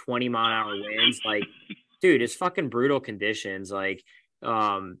and 20-mile-an-hour winds. Like, dude, it's fucking brutal conditions. Like,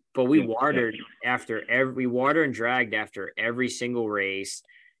 but Yep. Yep. we water and dragged after every single race.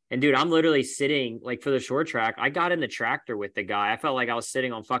 And dude, I'm literally sitting like for the short track. I got in the tractor with the guy. I felt like I was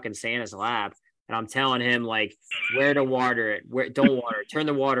sitting on fucking Santa's lap. And I'm telling him like where to water it, where don't water it, turn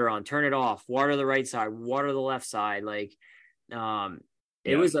the water on, turn it off, water the right side, water the left side. Like, um,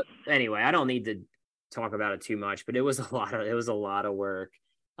 it Yeah. was anyway. I don't need to talk about it too much, but it was a lot of work.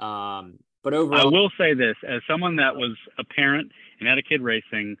 But I overall, will say this as someone that was a parent and had a kid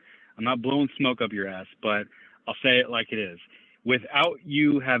racing, I'm not blowing smoke up your ass, but I'll say it like it is. Without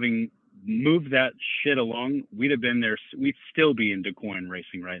you having moved that shit along, we'd have been there. We'd still be in Quoin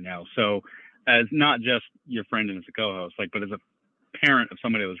racing right now. So, as not just your friend and as a co-host, like, but as a parent of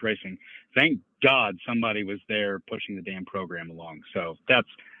somebody that was racing, thank God somebody was there pushing the damn program along. So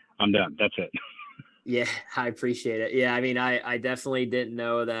I'm done. That's it. yeah, I appreciate it. Yeah, I mean, I definitely didn't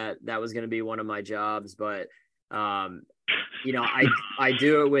know that that was going to be one of my jobs, but um, I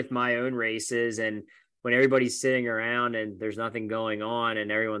do it with my own races, and when everybody's sitting around and there's nothing going on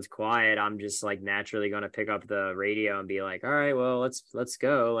and everyone's quiet, I'm just like naturally going to pick up the radio and be like, all right, well, let's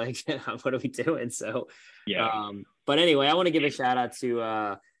go. Like, what are we doing? So, Yeah. but anyway, I want to give a shout out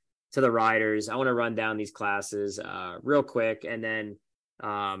to the riders. I want to run down these classes real quick, and then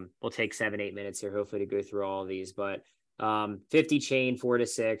we'll take 7-8 minutes here, hopefully, to go through all of these. But 50 chain 4 to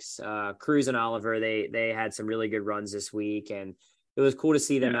 6, Cruz and Oliver, they had some really good runs this week, and it was cool to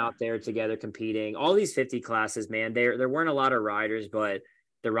see them Yeah. out there together competing. All these 50 classes, man, there weren't a lot of riders, but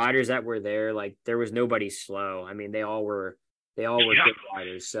the riders that were there, like there was nobody slow. I mean, they all were Yeah. good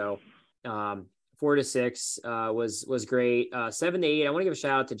riders. So 4 to 6 was great. 7 to 8, I want to give a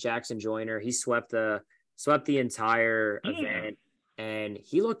shout out to Jackson Joyner. He swept the entire Yeah. event, and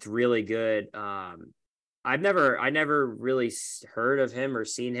he looked really good. I never really heard of him or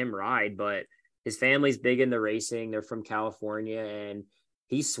seen him ride, but his family's big in the racing. They're from California, and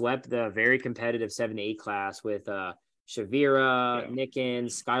he swept the very competitive 7 to 8 class with Shavira, Yeah.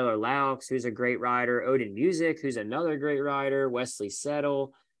 Nickens, Skylar Laux, who's a great rider, Odin Music, who's another great rider, Wesley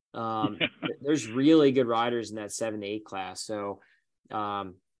Settle. There's really good riders in that 7 to 8 class. So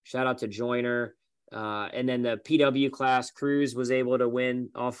shout out to Joyner. And then the PW class, Cruz was able to win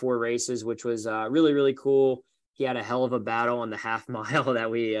all 4 races, which was really, really cool. He had a hell of a battle on the half mile that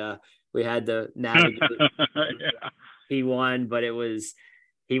we had to navigate. Yeah. He won, but he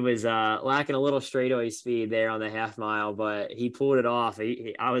was lacking a little straightaway speed there on the half mile, but he pulled it off.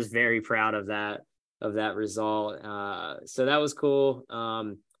 I was very proud of that result. So that was cool.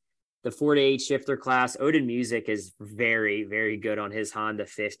 The 4 to 8 shifter class, Odin Music is very, very good on his Honda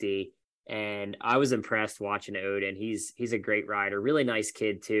 50. And I was impressed watching Odin. He's a great rider, really nice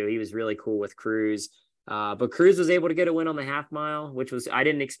kid too. He was really cool with Cruz. But Cruz was able to get a win on the half mile, which was I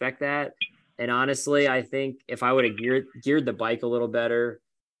didn't expect that. And honestly, I think if I would have geared the bike a little better,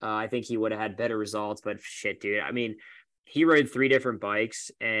 I think he would have had better results. But shit, dude. I mean, he rode 3 different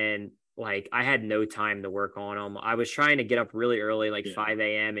bikes, and like I had no time to work on them. I was trying to get up really early, like Yeah. 5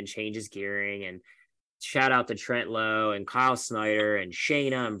 a.m. and change his gearing. And shout out to Trent Lowe and Kyle Snyder and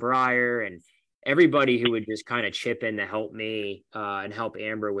Shayna and Breyer and everybody who would just kind of chip in to help me and help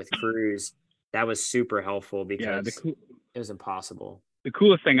Amber with Cruz. That was super helpful Yeah. because it was impossible. The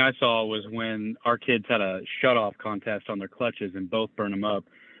coolest thing I saw was when our kids had a shut-off contest on their clutches and both burned them up.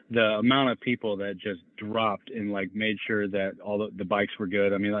 The amount of people that just dropped and like made sure that all the bikes were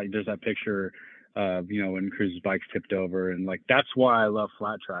good. I mean, like there's that picture of when Cruz's bikes tipped over, and like that's why I love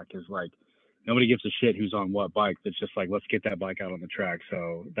flat track is like nobody gives a shit who's on what bike. It's just like, let's get that bike out on the track.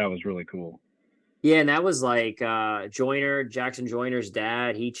 So that was really cool. Yeah, and that was like Jackson Joyner's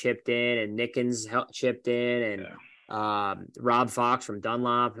dad. He chipped in, and Nickens chipped in, and Rob Fox from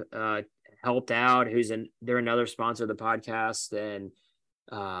Dunlop helped out. They're another sponsor of the podcast, and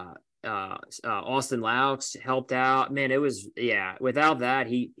Austin Laux helped out. Man, it was without that,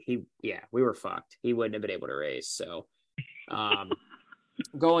 we were fucked. He wouldn't have been able to race. So,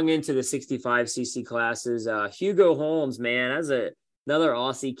 going into the 65cc classes, Hugo Holmes, man, another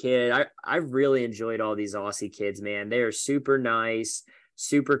Aussie kid. I really enjoyed all these Aussie kids, man. They are super nice,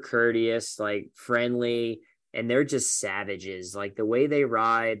 super courteous, like friendly, and they're just savages. Like the way they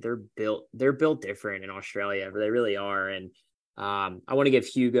ride, they're built different in Australia. They really are. And I want to give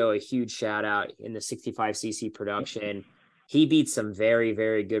Hugo a huge shout out in the 65cc production. He beat some very,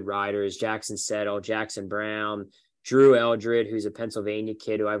 very good riders: Jackson Settle, Jackson Brown, Drew Eldred, who's a Pennsylvania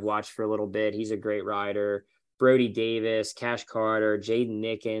kid who I've watched for a little bit. He's a great rider. Brody Davis, Cash Carter, Jaden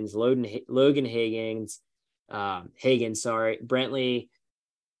Nickens, Logan Higgins, Brentley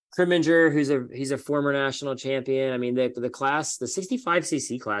Kriminger, he's a former national champion. I mean, the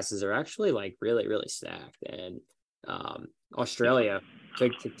 65cc classes are actually like really, really stacked. And Australia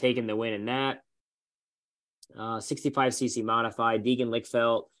taking the win in that. 65cc modified, Deegan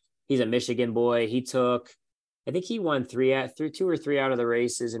Lickfelt, he's a Michigan boy. I think he won two or three out of the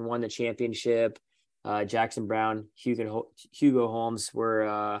races and won the championship. Jackson Brown, Hugo Holmes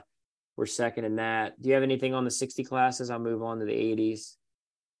were second in that. Do you have anything on the 60 classes? I'll move on to the 80s.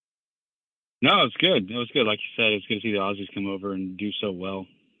 No, it's good. It was good. Like you said, it's good to see the Aussies come over and do so well.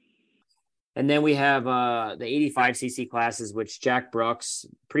 And then we have the 85cc classes, which Jack Brooks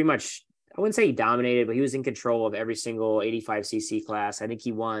pretty much, I wouldn't say he dominated, but he was in control of every single 85cc class. I think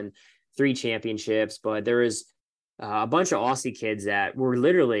he won 3 championships, but there was a bunch of Aussie kids that were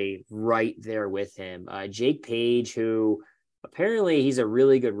literally right there with him. Jake Page, who apparently he's a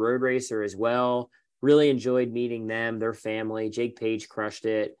really good road racer as well. Really enjoyed meeting them, their family. Jake Page crushed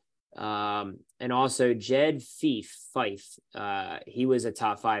it. And also Jed Fife. He was a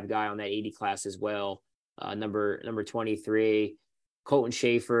top 5 guy on that 80 class as well. Number 23. Colton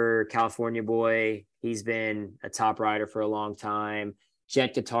Schaefer, California boy. He's been a top rider for a long time.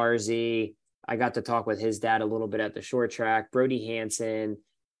 Jet Guitarzy. I got to talk with his dad a little bit at the short track. Brody Hansen,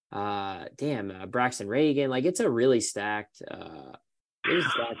 Braxton Reagan. Like, it's a really stacked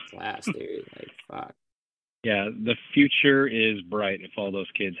class, dude. Like, fuck. Yeah, the future is bright if all those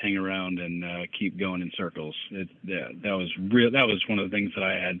kids hang around and keep going in circles. That was real. That was one of the things that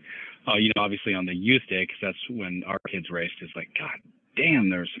I had, obviously on the youth day, because that's when our kids raced. It's like, God damn,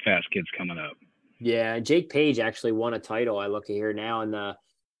 there's fast kids coming up. Yeah, Jake Page actually won a title. I look at here now in the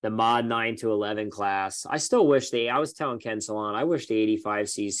mod 9 to 11 class. I still wish I was telling Ken Salon, I wish the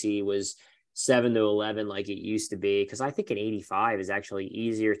 85cc was 7 to 11 like it used to be, because I think an 85 is actually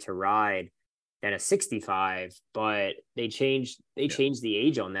easier to ride than a 65, but they changed the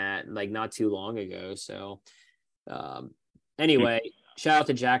age on that like not too long ago. So anyway, shout out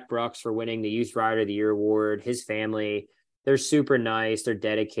to Jack Brooks for winning the Youth Rider of the Year award. His family, they're super nice, they're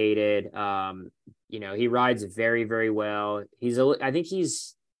dedicated. He rides very, very well. I think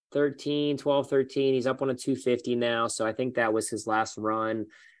he's 12, 13. He's up on a 250 now. So I think that was his last run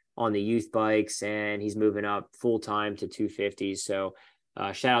on the youth bikes, and he's moving up full time to 250s. So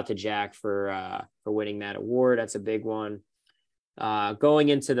shout out to Jack for winning that award. That's a big one. Going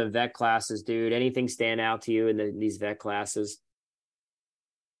into the vet classes, dude, anything stand out to you in these vet classes?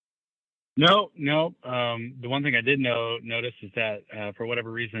 No. The one thing I did notice is that for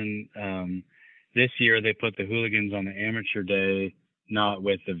whatever reason, this year they put the hooligans on the amateur day, not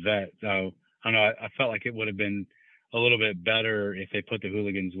with the vet. So I don't know. I felt like it would have been a little bit better if they put the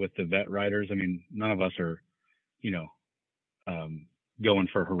hooligans with the vet riders. I mean, none of us are, going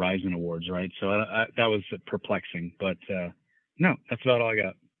for Horizon Awards, right? So that was perplexing. But no, that's about all I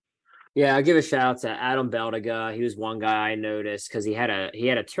got. Yeah, I'll give a shout out to Adam Beldiga. He was one guy I noticed because he had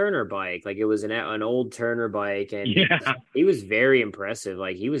a Turner bike. Like, it was an old Turner bike, and he was very impressive.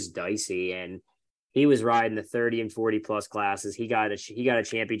 Like, he was dicey, and he was riding the 30 and 40 plus classes. He got a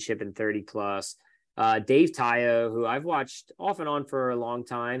championship in 30 plus. Dave Tayo, who I've watched off and on for a long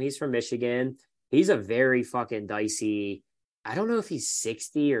time. He's from Michigan. He's a very fucking dicey. I don't know if he's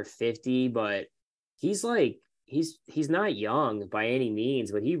 60 or 50, but he's like, he's not young by any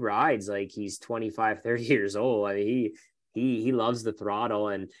means, but he rides like he's 25, 30 years old. I mean, he loves the throttle,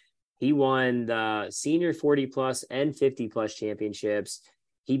 and he won the senior 40 plus and 50 plus championships.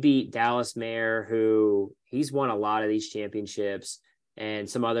 He beat Dallas Mayer, who he's won a lot of these championships, and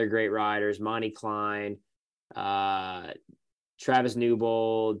some other great riders, Monty Klein, Travis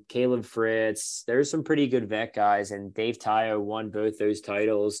Newbold, Caleb Fritz. There's some pretty good vet guys, and Dave Tayo won both those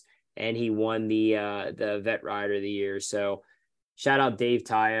titles, and he won the Vet Rider of the Year. So shout out Dave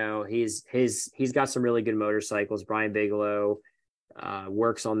Tayo. He's got some really good motorcycles. Brian Bigelow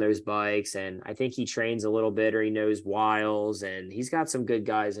works on those bikes, and I think he trains a little bit, or he knows Wiles, and he's got some good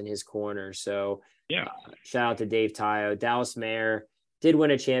guys in his corner. So yeah, shout out to Dave Tayo. Dallas Mayer did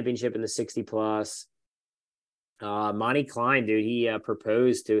win a championship in the 60 plus. Monty Klein, dude, he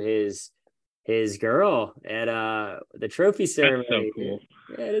proposed to his girl at the trophy ceremony. That's so cool.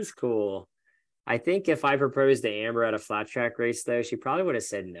 Yeah, it is cool. I think if I proposed to Amber at a flat track race, though, she probably would have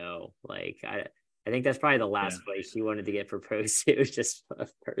said no. Like I think that's probably the last place she wanted to get proposed to, just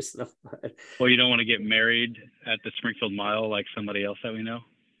personal. Well, you don't want to get married at the Springfield Mile like somebody else that we know?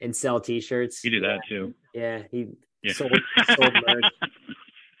 And sell T-shirts. You do that too. Yeah, he sold merch.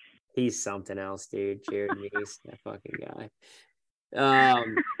 He's something else, dude. Jared Meese, that fucking guy.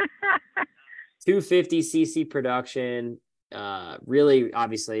 250cc production. Really,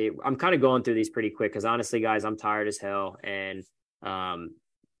 obviously, I'm kind of going through these pretty quick because honestly, guys, I'm tired as hell, and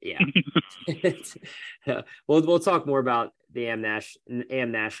yeah. We'll talk more about the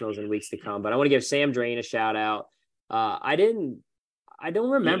AM Nationals in weeks to come, but I want to give Sam Drain a shout out. I don't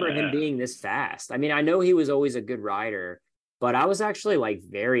remember him being this fast. I mean, I know he was always a good rider, but I was actually like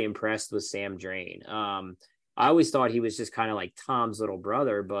very impressed with Sam Drain. I always thought he was just kind of like Tom's little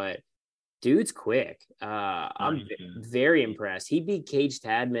brother, but dude's quick. I'm very impressed. He beat Cage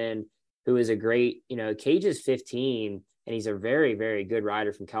Tadman, who is a great, Cage is 15 and he's a very, very good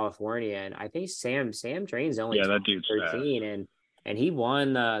rider from California. And I think Sam Drain's only that dude's 13 and he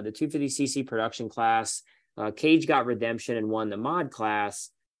won the 250cc production class. Cage got redemption and won the mod class,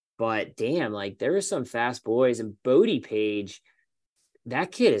 but damn, like there were some fast boys. And Bodie Page,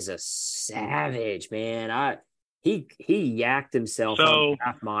 that kid is a savage, man. He yacked himself on the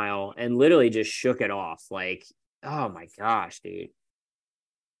half mile and literally just shook it off. Like, oh my gosh, dude.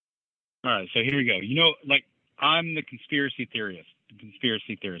 All right, so here we go. Like I'm the conspiracy theorist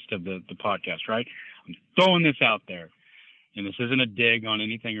of the podcast, right? I'm throwing this out there, and this isn't a dig on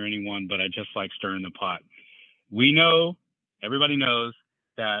anything or anyone, but I just like stirring the pot. Everybody knows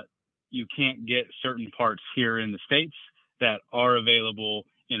that you can't get certain parts here in the States that are available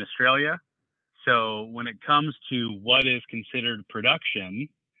in Australia. So when it comes to what is considered production,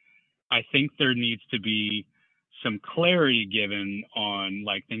 I think there needs to be some clarity given on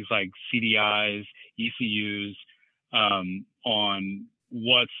like things like CDIs, ECUs, on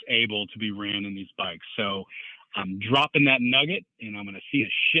what's able to be ran in these bikes. So I'm dropping that nugget, and I'm going to see a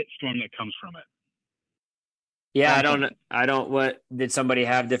shitstorm that comes from it. Yeah, I don't. What did somebody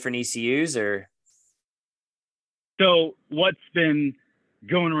have different ECUs or? So what's been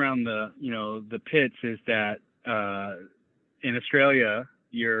going around the pits is that in Australia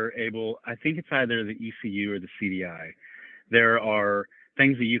you're able. I think it's either the ECU or the CDI. There are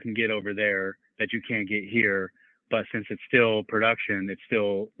things that you can get over there that you can't get here, but since it's still production, it's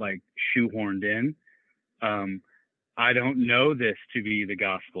still like shoehorned in. I don't know this to be the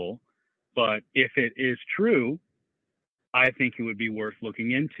gospel, but if it is true, I think it would be worth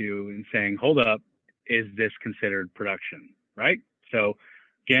looking into and saying, hold up, is this considered production? Right? So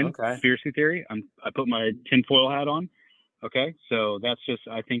again, conspiracy theory. I put my tinfoil hat on. Okay. So that's just,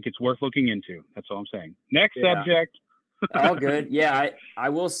 I think it's worth looking into. That's all I'm saying. Next subject. All good. Yeah. I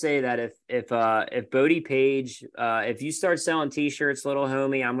will say that if Bodie Page, if you start selling T-shirts, little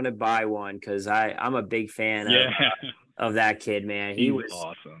homie, I'm going to buy one. Cause I'm a big fan of that kid, man. He was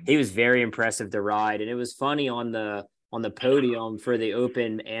awesome. He was very impressive to ride. And it was funny on the podium for the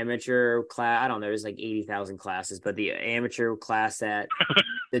open amateur class. I don't know, there's like 80,000 classes, but the amateur class that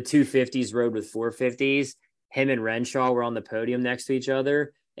the 250s rode with 450s, him and Renshaw were on the podium next to each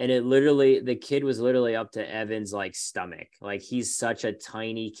other. And the kid was literally up to Evan's like stomach. Like he's such a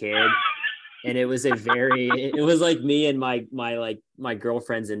tiny kid. And it was it was like me and my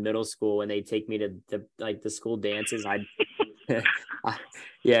girlfriends in middle school when they take me to the school dances.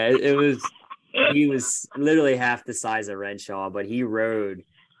 He was literally half the size of Renshaw, but he rode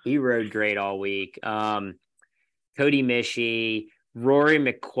great all week. Cody Mishi, Rory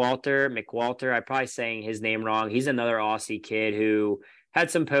McWalter, I'm probably saying his name wrong. He's another Aussie kid who had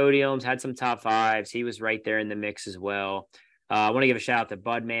some podiums, had some top fives. He was right there in the mix as well. I want to give a shout out to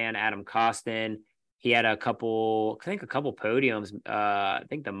Budman, Adam Costin. He had a couple podiums. I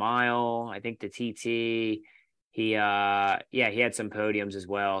think the mile, I think the TT. He had some podiums as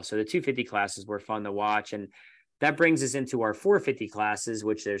well. So the 250 classes were fun to watch. And that brings us into our 450 classes,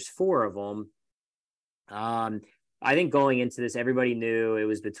 which there's 4 of them. I think going into this, everybody knew it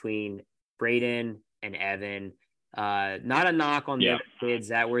was between Braden and Evan. Not a knock on the other kids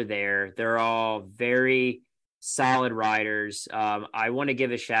that were there. They're all very solid riders. I want to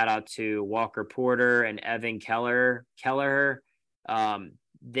give a shout out to Walker Porter and Evan Kelleher.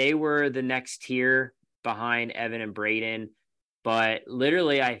 They were the next tier behind Evan and Braden, but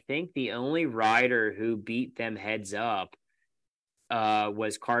literally, I think the only rider who beat them heads up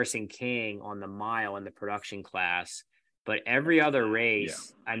was Carson King on the mile in the production class. But every other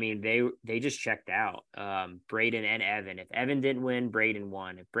race, I mean, they just checked out. Braden and Evan. If Evan didn't win, Braden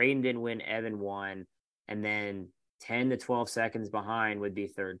won. If Braden didn't win, Evan won. And then 10 to 12 seconds behind would be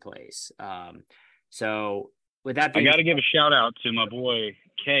third place. So with that being, I got to give a shout out to my boy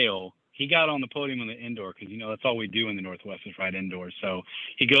Kale. He got on the podium in the indoor because, that's all we do in the Northwest is ride indoors. So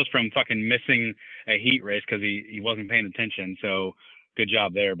he goes from fucking missing a heat race because he wasn't paying attention. So good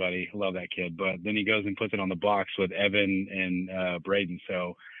job there, buddy. Love that kid. But then he goes and puts it on the box with Evan and Braden.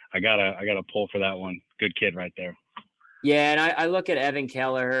 So I gotta pull for that one. Good kid right there. Yeah, and I look at Evan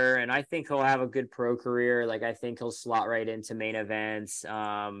Kelleher, and I think he'll have a good pro career. Like, I think he'll slot right into main events.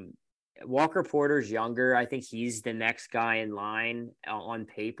 Walker Porter's younger. I think he's the next guy in line on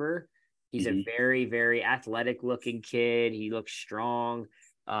paper. He's a very, very athletic-looking kid. He looks strong.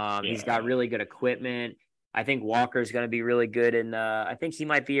 He's got really good equipment. I think Walker's going to be really good, and I think he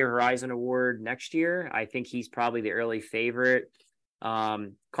might be a Horizon Award next year. I think he's probably the early favorite.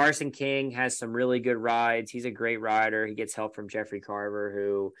 Carson King has some really good rides. He's a great rider. He gets help from Jeffrey Carver,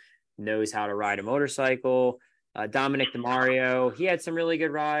 who knows how to ride a motorcycle. Dominic DeMario, he had some really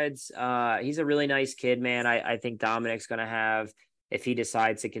good rides. He's a really nice kid, man. I think Dominic's going to have, if he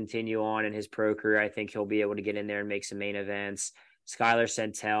decides to continue on in his pro career, I think he'll be able to get in there and make some main events. Skylar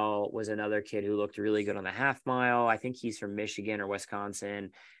Centel was another kid who looked really good on the half mile. I think he's from Michigan or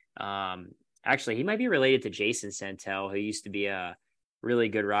Wisconsin. Actually, he might be related to Jason Centel, who used to be a really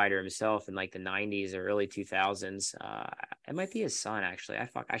good rider himself in like the 90s or early 2000s. It might be his son, actually.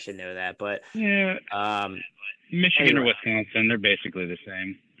 I should know that. But yeah, Michigan or Wisconsin, they're basically the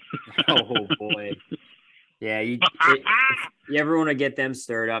same. Oh, boy. Yeah, if you ever want to get them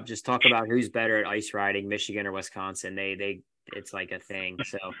stirred up, just talk about who's better at ice riding, Michigan or Wisconsin. It's like a thing.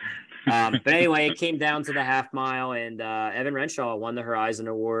 So, but anyway, it came down to the half mile, and Evan Renshaw won the Horizon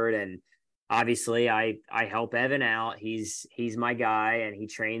Award. And obviously, I help Evan out. He's my guy, and he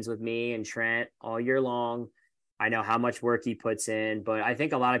trains with me and Trent all year long. I know how much work he puts in, but I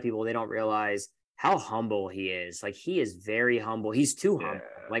think a lot of people, they don't realize how humble he is. Like, he is very humble. He's too humble.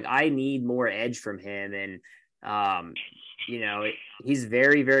 Like, I need more edge from him. And, he's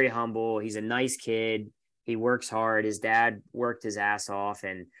very, very humble. He's a nice kid. He works hard. His dad worked his ass off.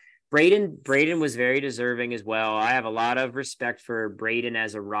 And Braden was very deserving as well. I have a lot of respect for Braden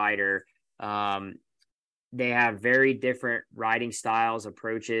as a rider. They have very different riding styles,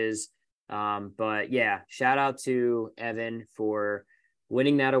 approaches. But yeah, shout out to Evan for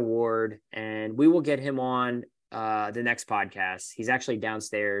winning that award. And we will get him on the next podcast. He's actually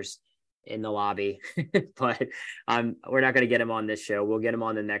downstairs in the lobby, but we're not going to get him on this show. We'll get him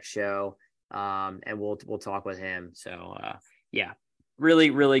on the next show. And we'll talk with him. So yeah,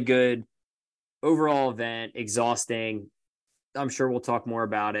 really, really good overall event, exhausting. I'm sure we'll talk more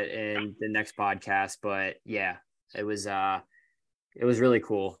about it in the next podcast, but yeah, it was really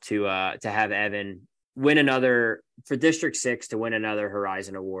cool to have Evan win another for District 6 to win another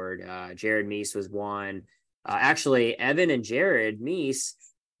Horizon Award. Jared Meese was one. Actually, Evan and Jared Meese,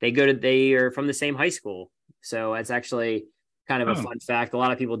 they are from the same high school. So it's actually kind of a fun fact. A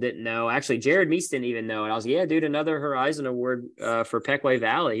lot of people didn't know. Actually, Jared Meese didn't even know. And I was like, yeah, dude, another Horizon Award for Pequay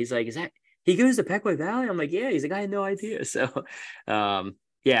Valley. He's like, is that he goes to Pequay Valley? I'm like, yeah. He's like, I had no idea. So,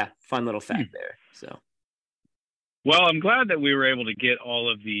 yeah, fun little fact there. So, well, I'm glad that we were able to get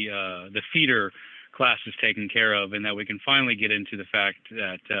all of the feeder classes taken care of, and that we can finally get into the fact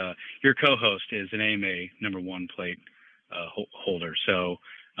that your co-host is an AMA #1 plate holder. So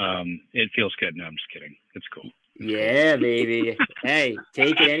it feels good. No, I'm just kidding. It's cool. Yeah, baby. Hey,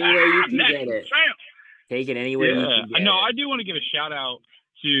 take it any way you can get it. Take it any way you can get it. No, I do want to give a shout out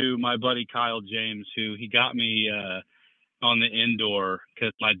to my buddy Kyle James, who he got me on the indoor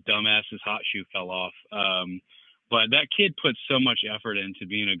because my dumbass's hot shoe fell off. But that kid put so much effort into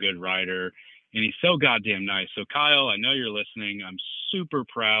being a good rider, and he's so goddamn nice. So Kyle, I know you're listening. I'm super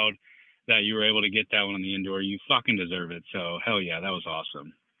proud that you were able to get that one on the indoor. You fucking deserve it. So hell yeah, that was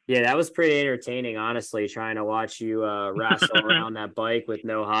awesome. Yeah, that was pretty entertaining, honestly, trying to watch you wrestle around that bike with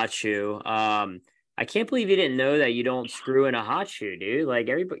no hot shoe. I can't believe you didn't know that you don't screw in a hot shoe, dude. Like,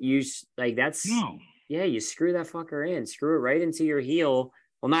 everybody, you screw that fucker in, screw it right into your heel.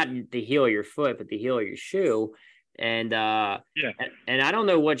 Well, not the heel of your foot, but the heel of your shoe. And Yeah. and I don't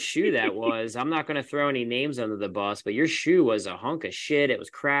know what shoe that was. I'm not going to throw any names under the bus, but your shoe was a hunk of shit. It was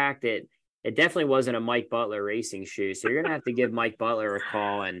cracked. It definitely wasn't a Mike Butler racing shoe. So you're gonna have to give Mike Butler a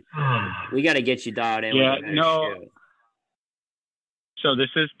call, and we got to get you dialed in with a better shoe. So this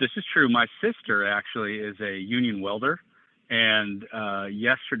is true. My sister actually is a union welder, and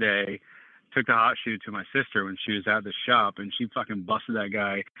yesterday took the hot shoe to my sister when she was at the shop, and she fucking busted that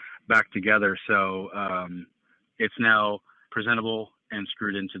guy back together. So it's now presentable and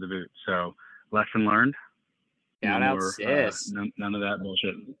screwed into the boot. So lesson learned. Shout out, sis. None of that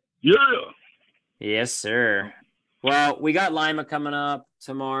bullshit. Yeah. Yes, sir. Well, we got Lima coming up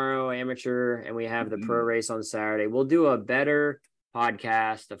tomorrow, amateur, and we have the pro race on Saturday. We'll do a better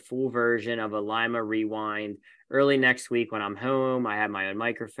podcast, a full version of a Lima rewind early next week when I'm home. I have my own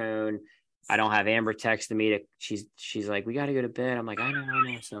microphone. I don't have Amber texting me she's like, we got to go to bed. I'm like, I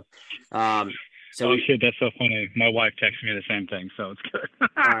know. So shit, that's so funny. My wife texted me the same thing, so it's good.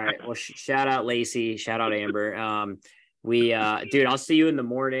 All right. Well, shout out Lacey, shout out Amber. Dude, I'll see you in the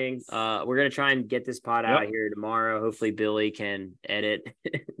morning. We're gonna try and get this pod out here tomorrow. Hopefully Billy can edit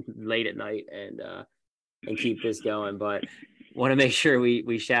late at night and keep this going. But want to make sure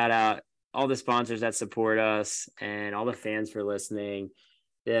we shout out all the sponsors that support us and all the fans for listening.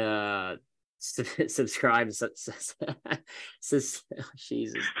 Subscribe.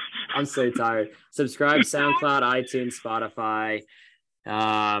 Jesus, I'm so tired. Subscribe, SoundCloud, iTunes, Spotify.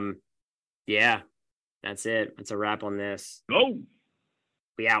 Yeah, that's it. That's a wrap on this. Go.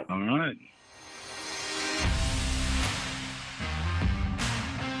 We out. All right.